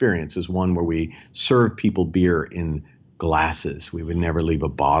 elevated experience is one where we serve people beer in glasses. We would never leave a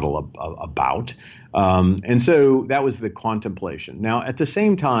bottle about. And so that was the contemplation. Now, at the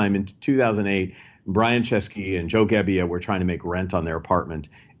same time, in 2008, Brian Chesky and Joe Gebbia were trying to make rent on their apartment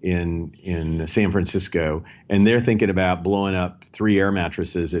in San Francisco, and they're thinking about blowing up 3 air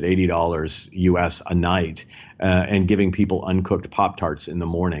mattresses at $80 US a night and giving people uncooked Pop-Tarts in the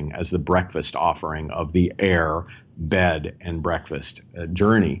morning as the breakfast offering of the air, bed, and breakfast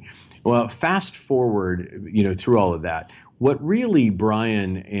journey. Well, fast forward, through all of that, what really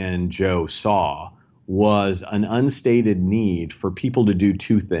Brian and Joe saw was an unstated need for people to do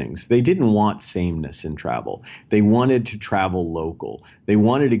 2 things. They didn't want sameness in travel. They wanted to travel local. They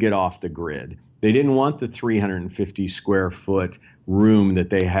wanted to get off the grid. They didn't want the 350 square foot room that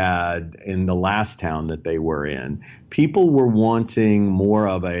they had in the last town that they were in. People were wanting more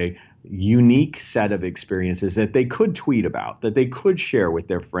of a unique set of experiences that they could tweet about, that they could share with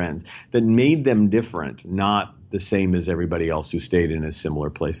their friends, that made them different, not the same as everybody else who stayed in a similar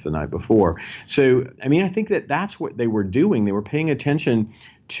place the night before. So, I think that's what they were doing. They were paying attention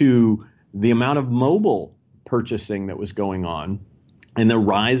to the amount of mobile purchasing that was going on and the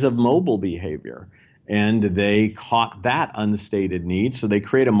rise of mobile behavior. And they caught that unstated need. So they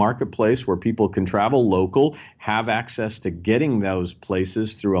create a marketplace where people can travel local, have access to getting those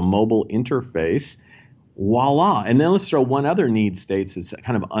places through a mobile interface. Voila. And then let's throw one other need state that's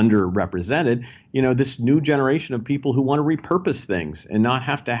kind of underrepresented. This new generation of people who want to repurpose things and not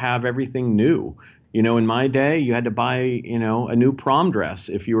have to have everything new. In my day, you had to buy, a new prom dress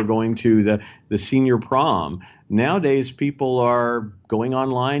if you were going to the senior prom. Nowadays, people are going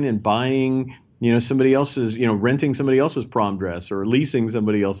online and buying somebody else's, renting somebody else's prom dress or leasing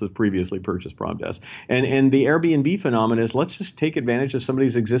somebody else's previously purchased prom dress. And the Airbnb phenomenon is, let's just take advantage of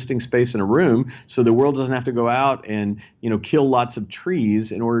somebody's existing space in a room so the world doesn't have to go out and, kill lots of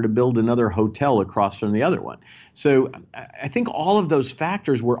trees in order to build another hotel across from the other one. So I think all of those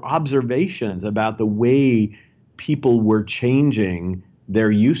factors were observations about the way people were changing their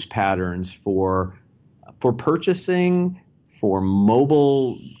use patterns for purchasing, for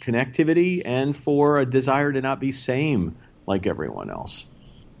mobile connectivity, and for a desire to not be same like everyone else.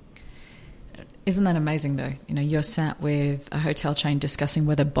 Isn't that amazing, though? You're sat with a hotel chain discussing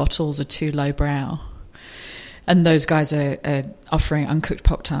whether bottles are too lowbrow, and those guys are offering uncooked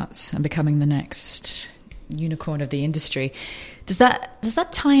Pop-Tarts and becoming the next unicorn of the industry. Does that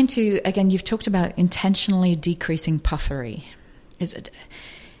tie into, again, you've talked about intentionally decreasing puffery.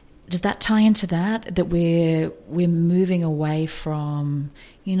 Does that tie into that we're moving away from,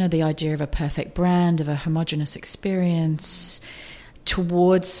 the idea of a perfect brand, of a homogenous experience,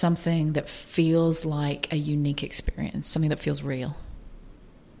 towards something that feels like a unique experience, something that feels real?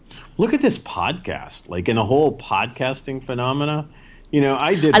 Look at this podcast, in the whole podcasting phenomena.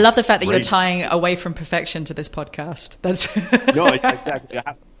 I love the fact that you're tying away from perfection to this podcast. That's no, exactly.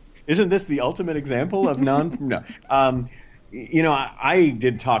 Isn't this the ultimate example of no? I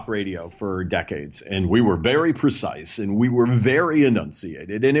did talk radio for decades, and we were very precise, and we were very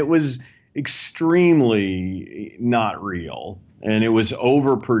enunciated, and it was extremely not real, and it was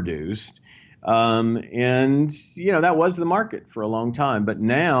overproduced. And that was the market for a long time. But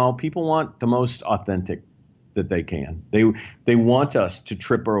now people want the most authentic that they can. They want us to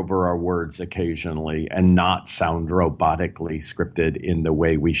trip over our words occasionally and not sound robotically scripted in the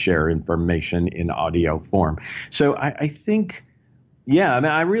way we share information in audio form. So I think,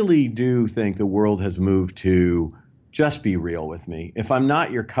 I really do think the world has moved to just be real with me. If I'm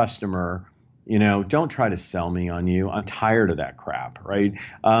not your customer, don't try to sell me on you. I'm tired of that crap, right?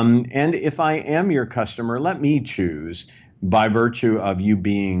 And if I am your customer, let me choose by virtue of you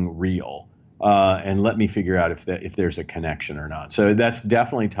being real. And let me figure out if there's a connection or not. So that's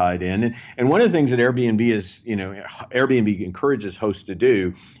definitely tied in. And one of the things that Airbnb encourages hosts to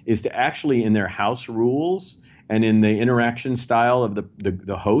do is to actually, in their house rules and in the interaction style of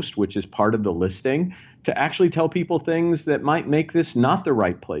the host, which is part of the listing, to actually tell people things that might make this not the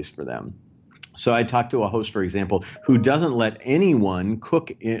right place for them. So I talked to a host, for example, who doesn't let anyone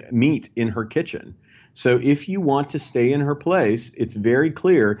cook meat in her kitchen. So if you want to stay in her place, it's very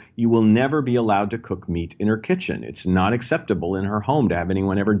clear you will never be allowed to cook meat in her kitchen. It's not acceptable in her home to have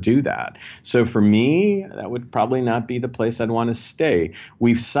anyone ever do that. So for me, that would probably not be the place I'd want to stay.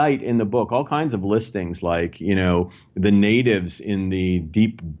 We cite in the book all kinds of listings like, the natives in the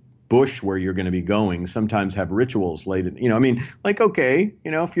deep bush where you're going to be going sometimes have rituals later. Okay,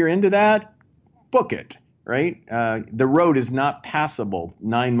 if you're into that, book it, right? The road is not passable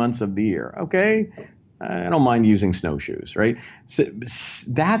 9 months of the year. Okay. I don't mind using snowshoes, right? So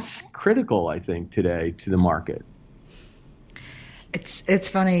that's critical, I think, today to the market. It's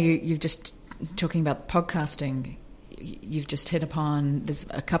funny, you've just talking about podcasting. You've just hit upon, there's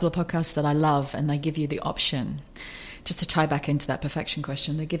a couple of podcasts that I love, and they give you the option, just to tie back into that perfection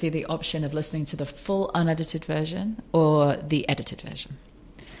question, they give you the option of listening to the full unedited version or the edited version.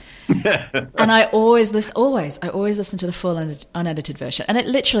 And I always listen to the full unedited version, and it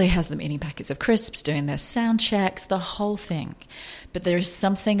literally has them eating packets of crisps, doing their sound checks, the whole thing. But there is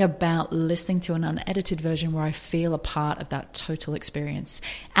something about listening to an unedited version where I feel a part of that total experience.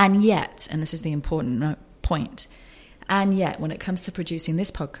 And yet, and this is the important point, and yet when it comes to producing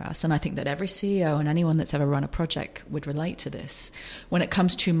this podcast, and I think that every CEO and anyone that's ever run a project would relate to this, when it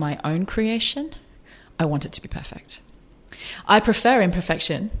comes to my own creation, I want it to be perfect. I prefer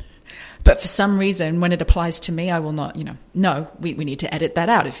imperfection. But for some reason, when it applies to me, I will not, no, we need to edit that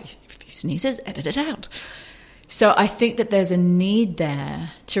out. If he sneezes, edit it out. So I think that there's a need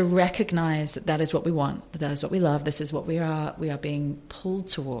there to recognize that is what we want, that is what we love, this is what we are being pulled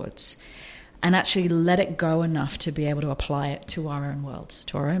towards, and actually let it go enough to be able to apply it to our own worlds,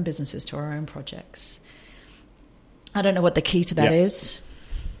 to our own businesses, to our own projects. I don't know what the key to that is.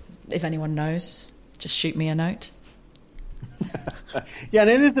 If anyone knows, just shoot me a note. Yeah, and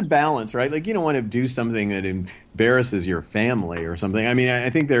it is a balance, right? You don't want to do something that embarrasses your family or something. I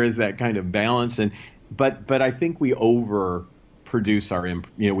think there is that kind of balance, but I think we overproduce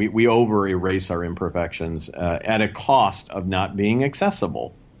we over erase our imperfections at a cost of not being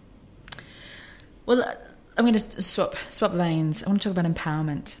accessible. Well, I'm going to swap lanes. I want to talk about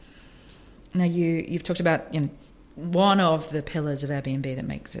empowerment. Now, you've talked about one of the pillars of Airbnb that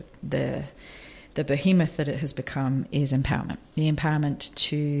makes it the the behemoth that it has become is empowerment. The empowerment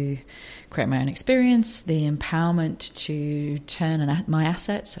to create my own experience, the empowerment to turn my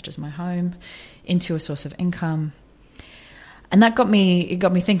assets, such as my home, into a source of income. And it got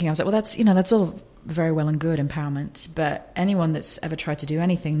me thinking. I was like, well, that's all very well and good, empowerment, but anyone that's ever tried to do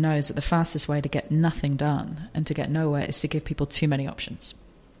anything knows that the fastest way to get nothing done and to get nowhere is to give people too many options.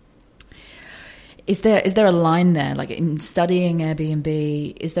 Is there a line there, like in studying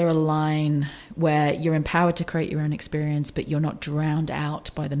Airbnb, is there a line where you're empowered to create your own experience, but you're not drowned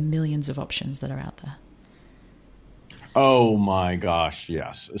out by the millions of options that are out there? Oh my gosh,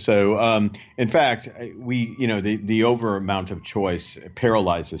 yes. So, in fact, the over amount of choice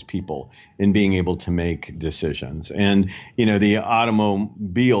paralyzes people in being able to make decisions. And the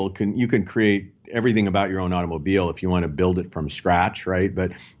automobile you can create everything about your own automobile if you want to build it from scratch, right?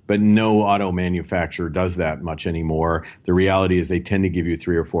 But no auto manufacturer does that much anymore. The reality is they tend to give you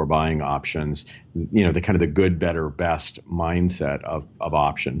 3 or 4 buying options. The kind of the good, better, best mindset of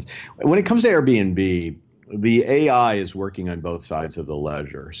options. When it comes to Airbnb, the AI is working on both sides of the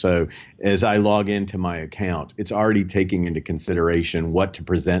ledger. So as I log into my account, it's already taking into consideration what to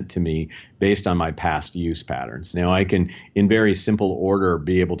present to me based on my past use patterns. Now, I can, in very simple order,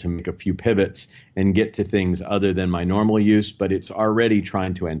 be able to make a few pivots and get to things other than my normal use, but it's already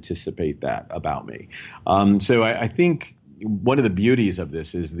trying to anticipate that about me. So I think one of the beauties of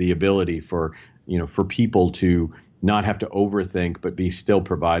this is the ability for people to not have to overthink, but be still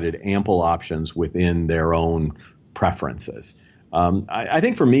provided ample options within their own preferences. I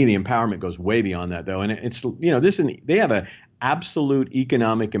think for me, the empowerment goes way beyond that, though. And it's, they have an absolute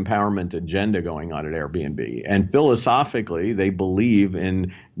economic empowerment agenda going on at Airbnb. And philosophically, they believe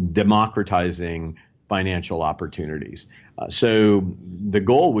in democratizing financial opportunities. So the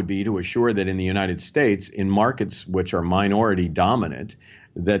goal would be to assure that in the United States, in markets which are minority dominant,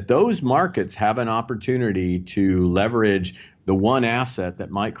 that those markets have an opportunity to leverage the one asset that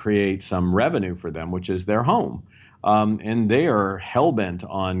might create some revenue for them, which is their home. And they are hell-bent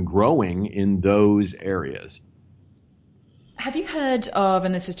on growing in those areas. Have you heard of,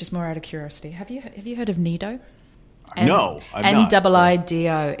 and this is just more out of curiosity, have you heard of Nido? No, I've not.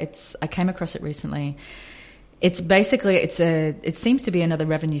 Nido. I came across it recently. It's basically, it seems to be another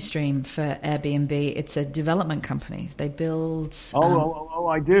revenue stream for Airbnb. It's a development company. They build...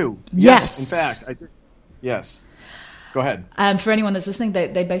 I do. Yes. In fact, I do. Yes. Go ahead. For anyone that's listening,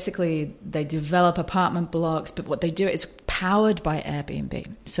 they develop apartment blocks, but what they do is powered by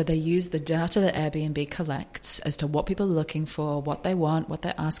Airbnb. So they use the data that Airbnb collects as to what people are looking for, what they want, what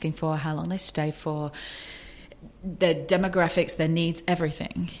they're asking for, how long they stay for, their demographics, their needs,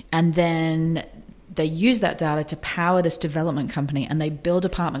 everything. And then they use that data to power this development company, and they build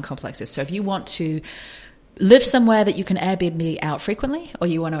apartment complexes. So if you want to live somewhere that you can Airbnb out frequently, or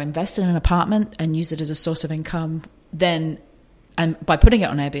you want to invest in an apartment and use it as a source of income, then, and by putting it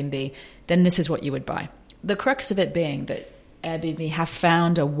on Airbnb, then this is what you would buy. The crux of it being that Airbnb have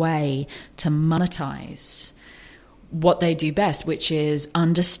found a way to monetize what they do best, which is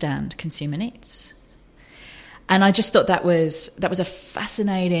understand consumer needs. And I just thought that was a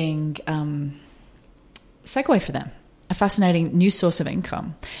fascinating segue for them, a fascinating new source of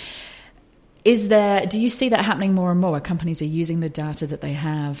income. Do you see that happening more and more, where companies are using the data that they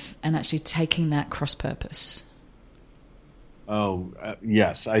have and actually taking that cross-purpose?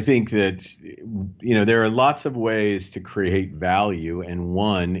 Yes. I think that, there are lots of ways to create value, and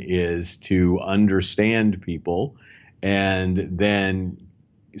one is to understand people and then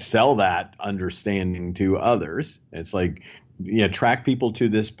sell that understanding to others. It's like, track people to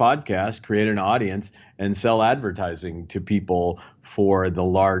this podcast, create an audience, and sell advertising to people for the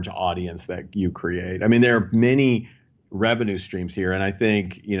large audience that you create. I mean, there are many revenue streams here, and I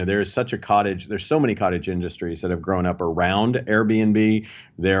think there's so many cottage industries that have grown up around Airbnb.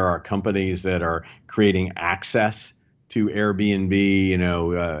 There are companies that are creating access to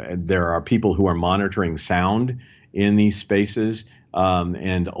Airbnb. There are people who are monitoring sound in these spaces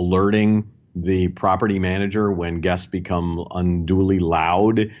and alerting the property manager when guests become unduly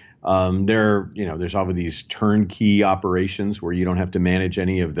loud. There's all of these turnkey operations where you don't have to manage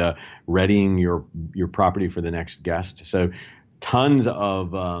any of the readying your property for the next guest. So tons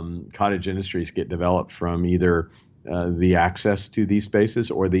of cottage industries get developed from either the access to these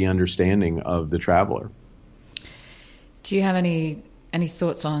spaces or the understanding of the traveler. Do you have any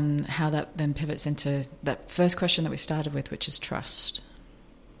thoughts on how that then pivots into that first question that we started with, which is trust?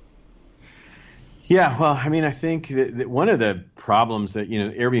 Yeah, well, I mean, I think that one of the problems that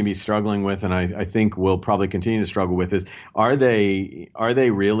Airbnb is struggling with, and I think will probably continue to struggle with, is are they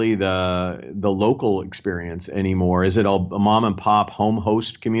really the local experience anymore? Is it a mom and pop home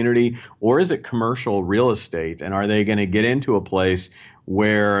host community, or is it commercial real estate? And are they going to get into a place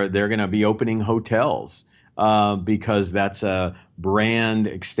where they're going to be opening hotels because that's a brand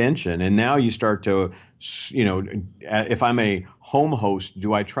extension? And now you start to, if I'm a home host,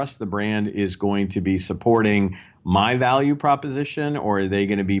 do I trust the brand is going to be supporting my value proposition, or are they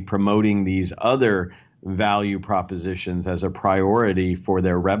going to be promoting these other value propositions as a priority for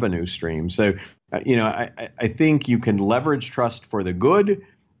their revenue stream? So, I think you can leverage trust for the good,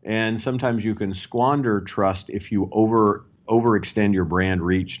 and sometimes you can squander trust if you overextend your brand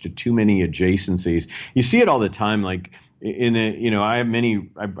reach to too many adjacencies. You see it all the time, like I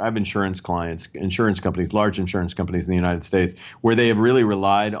have insurance clients, insurance companies, large insurance companies in the United States, where they have really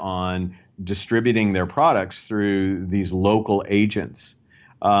relied on distributing their products through these local agents.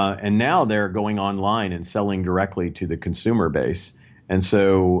 And now they're going online and selling directly to the consumer base. And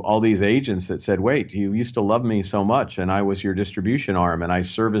so all these agents that said, wait, you used to love me so much, and I was your distribution arm, and I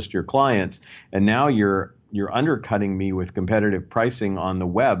serviced your clients, and now you're undercutting me with competitive pricing on the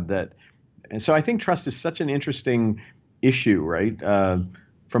web. And so I think trust is such an interesting issue, right?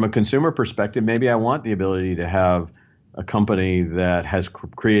 From a consumer perspective, maybe I want the ability to have a company that has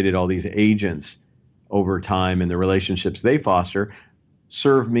created all these agents over time and the relationships they foster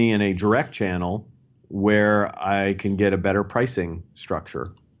serve me in a direct channel where I can get a better pricing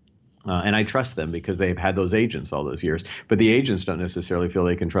structure. And I trust them because they've had those agents all those years. But the agents don't necessarily feel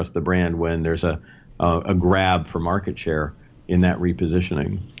they can trust the brand when there's a grab for market share in that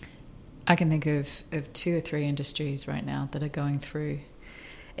repositioning. I can think of 2 or 3 industries right now that are going through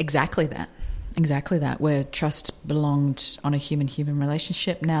exactly that, where trust belonged on a human-human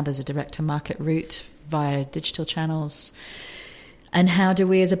relationship. Now there's a direct-to-market route via digital channels. And how do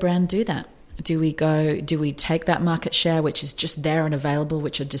we as a brand do that? Do we take that market share, which is just there and available,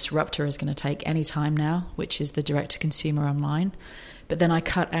 which a disruptor is going to take any time now, which is the direct-to-consumer online? But then I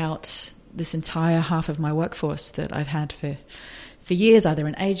cut out this entire half of my workforce that I've had for years, either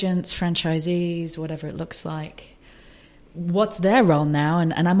in agents, franchisees, whatever it looks like. What's their role now,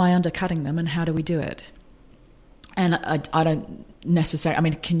 and am I undercutting them, and how do we do it? And I don't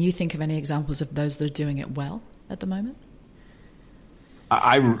necessarily, can you think of any examples of those that are doing it well at the moment?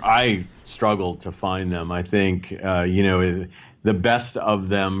 I struggle to find them. I think, the best of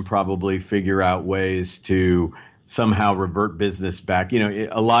them probably figure out ways to somehow revert business back.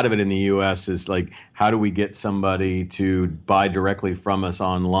 A lot of it in the U.S. is like, how do we get somebody to buy directly from us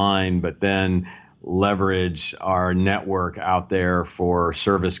online, but then leverage our network out there for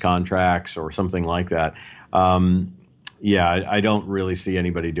service contracts or something like that? I don't really see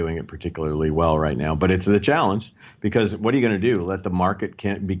anybody doing it particularly well right now, but it's the challenge, because what are you going to do? Let the market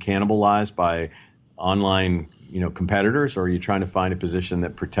be cannibalized by online, competitors, or are you trying to find a position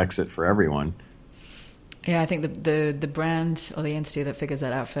that protects it for everyone? Yeah, I think the brand or the entity that figures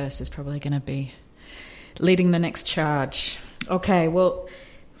that out first is probably going to be leading the next charge. Okay, well,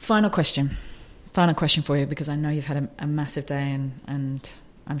 final question for you, because I know you've had a massive day, and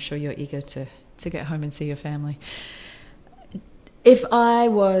I'm sure you're eager to get home and see your family. If I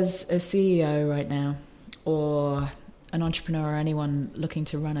was a CEO right now, or an entrepreneur, or anyone looking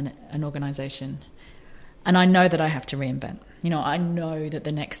to run an organization, and I know that I have to reinvent, I know that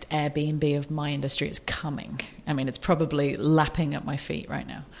the next Airbnb of my industry is coming. It's probably lapping at my feet right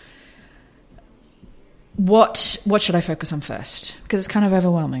now. What should I focus on first? Because it's kind of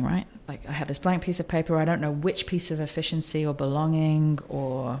overwhelming, right? Like, I have this blank piece of paper. I don't know which piece of efficiency or belonging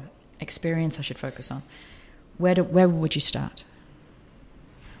or experience I should focus on. Where would you start?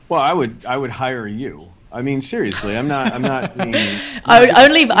 Well, I would hire you. Seriously, I'm not being,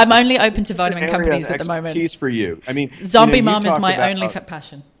 I'm only open to vitamin companies at the moment. Expertise for you. Zombie mom is my only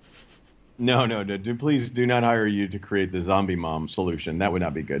passion. No. Please do not hire you to create the zombie mom solution. That would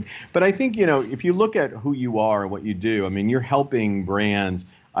not be good. But I think, if you look at who you are and what you do, you're helping brands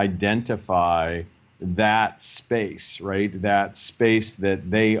identify that space, right? That space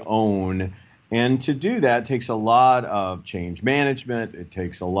that they own. And to do that takes a lot of change management. It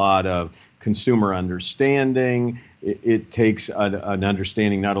takes a lot of consumer understanding. It takes an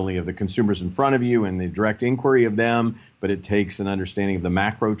understanding not only of the consumers in front of you and the direct inquiry of them, but it takes an understanding of the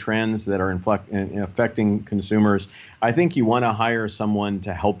macro trends that are affecting consumers. I think you want to hire someone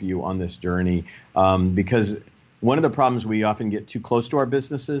to help you on this journey, because one of the problems, we often get too close to our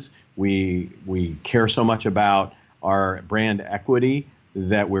businesses. We care so much about our brand equity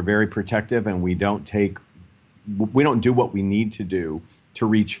that we're very protective, and we don't do what we need to do to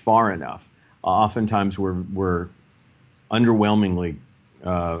reach far enough. Oftentimes we're underwhelmingly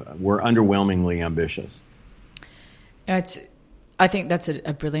ambitious. I think that's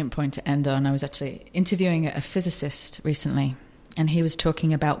a brilliant point to end on. I was actually interviewing a physicist recently, and he was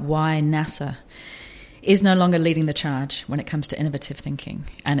talking about why NASA is no longer leading the charge when it comes to innovative thinking.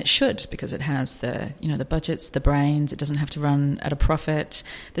 And it should, because it has the budgets, the brains. It doesn't have to run at a profit.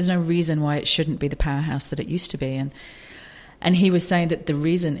 There's no reason why it shouldn't be the powerhouse that it used to be. And he was saying that the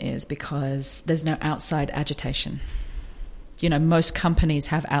reason is because there's no outside agitation. Most companies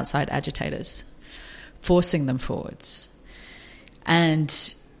have outside agitators forcing them forwards. And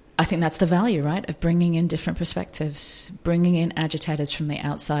I think that's the value, right, of bringing in different perspectives, bringing in agitators from the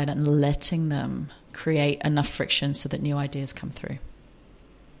outside and letting them create enough friction so that new ideas come through.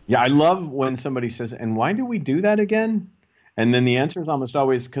 Yeah, I love when somebody says, and why do we do that again? And then the answer is almost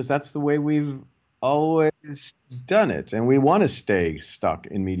always because that's the way we've always done it. And we want to stay stuck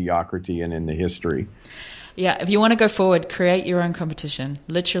in mediocrity and in the history. Yeah, if you want to go forward, create your own competition.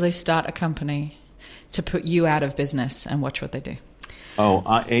 Literally start a company to put you out of business and watch what they do. Oh,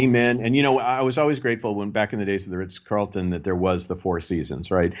 amen. And, I was always grateful when back in the days of the Ritz-Carlton that there was the Four Seasons,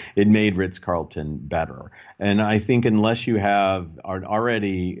 right? It made Ritz-Carlton better. And I think unless you have an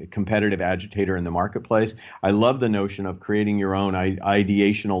already competitive agitator in the marketplace, I love the notion of creating your own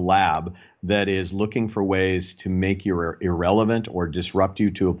ideational lab that is looking for ways to make you irrelevant or disrupt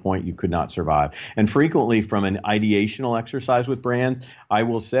you to a point you could not survive. And frequently from an ideational exercise with brands, I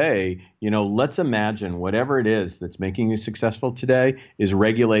will say, let's imagine whatever it is that's making you successful today is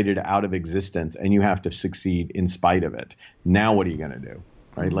regulated out of existence and you have to succeed in spite of it. Now what are you going to do?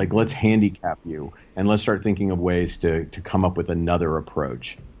 Right? Like, let's handicap you and let's start thinking of ways to come up with another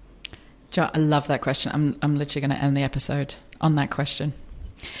approach. Joe, I love that question. I'm literally going to end the episode on that question.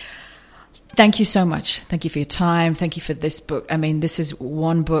 Thank you so much. Thank you for your time. Thank you for this book. I mean, this is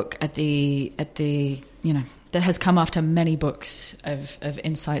one book that has come after many books of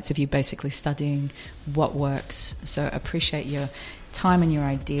insights of you basically studying what works. So I appreciate your time and your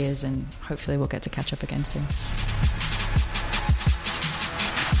ideas, and hopefully we'll get to catch up again soon.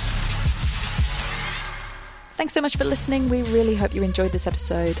 Thanks so much for listening. We really hope you enjoyed this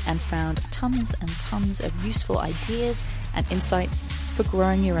episode and found tons and tons of useful ideas and insights for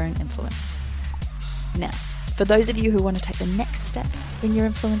growing your own influence. Now, for those of you who want to take the next step in your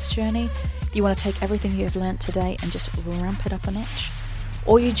influence journey, you want to take everything you have learned today and just ramp it up a notch,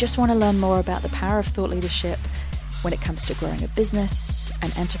 or you just want to learn more about the power of thought leadership when it comes to growing a business,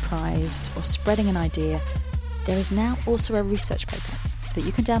 an enterprise, or spreading an idea, there is now also a research paper that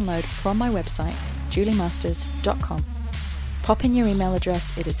you can download from my website, juliemasters.com. Pop in your email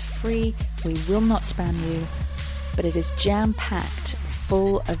address. It is free. We will not spam you, but it is jam-packed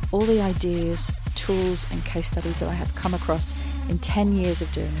full of all the ideas, tools, and case studies that I have come across in 10 years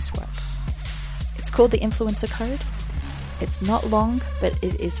of doing this work. It's called the Influencer Code. It's not long, but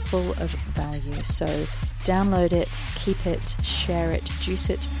it is full of value. So download it, keep it, share it, juice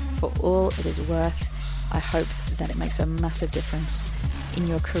it for all it is worth. I hope that it makes a massive difference in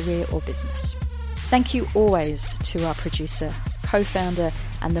your career or business. Thank you always to our producer, co-founder,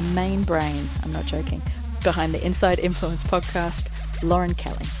 and the main brain, I'm not joking, behind the Inside Influence podcast, Lauren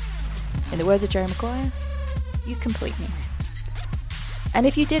Kelly. In the words of Jerry Maguire, you complete me. And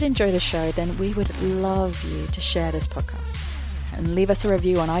if you did enjoy the show, then we would love you to share this podcast and leave us a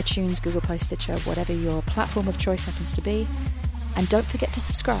review on iTunes, Google Play, Stitcher, whatever your platform of choice happens to be. And don't forget to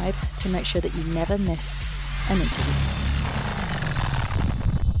subscribe to make sure that you never miss an interview.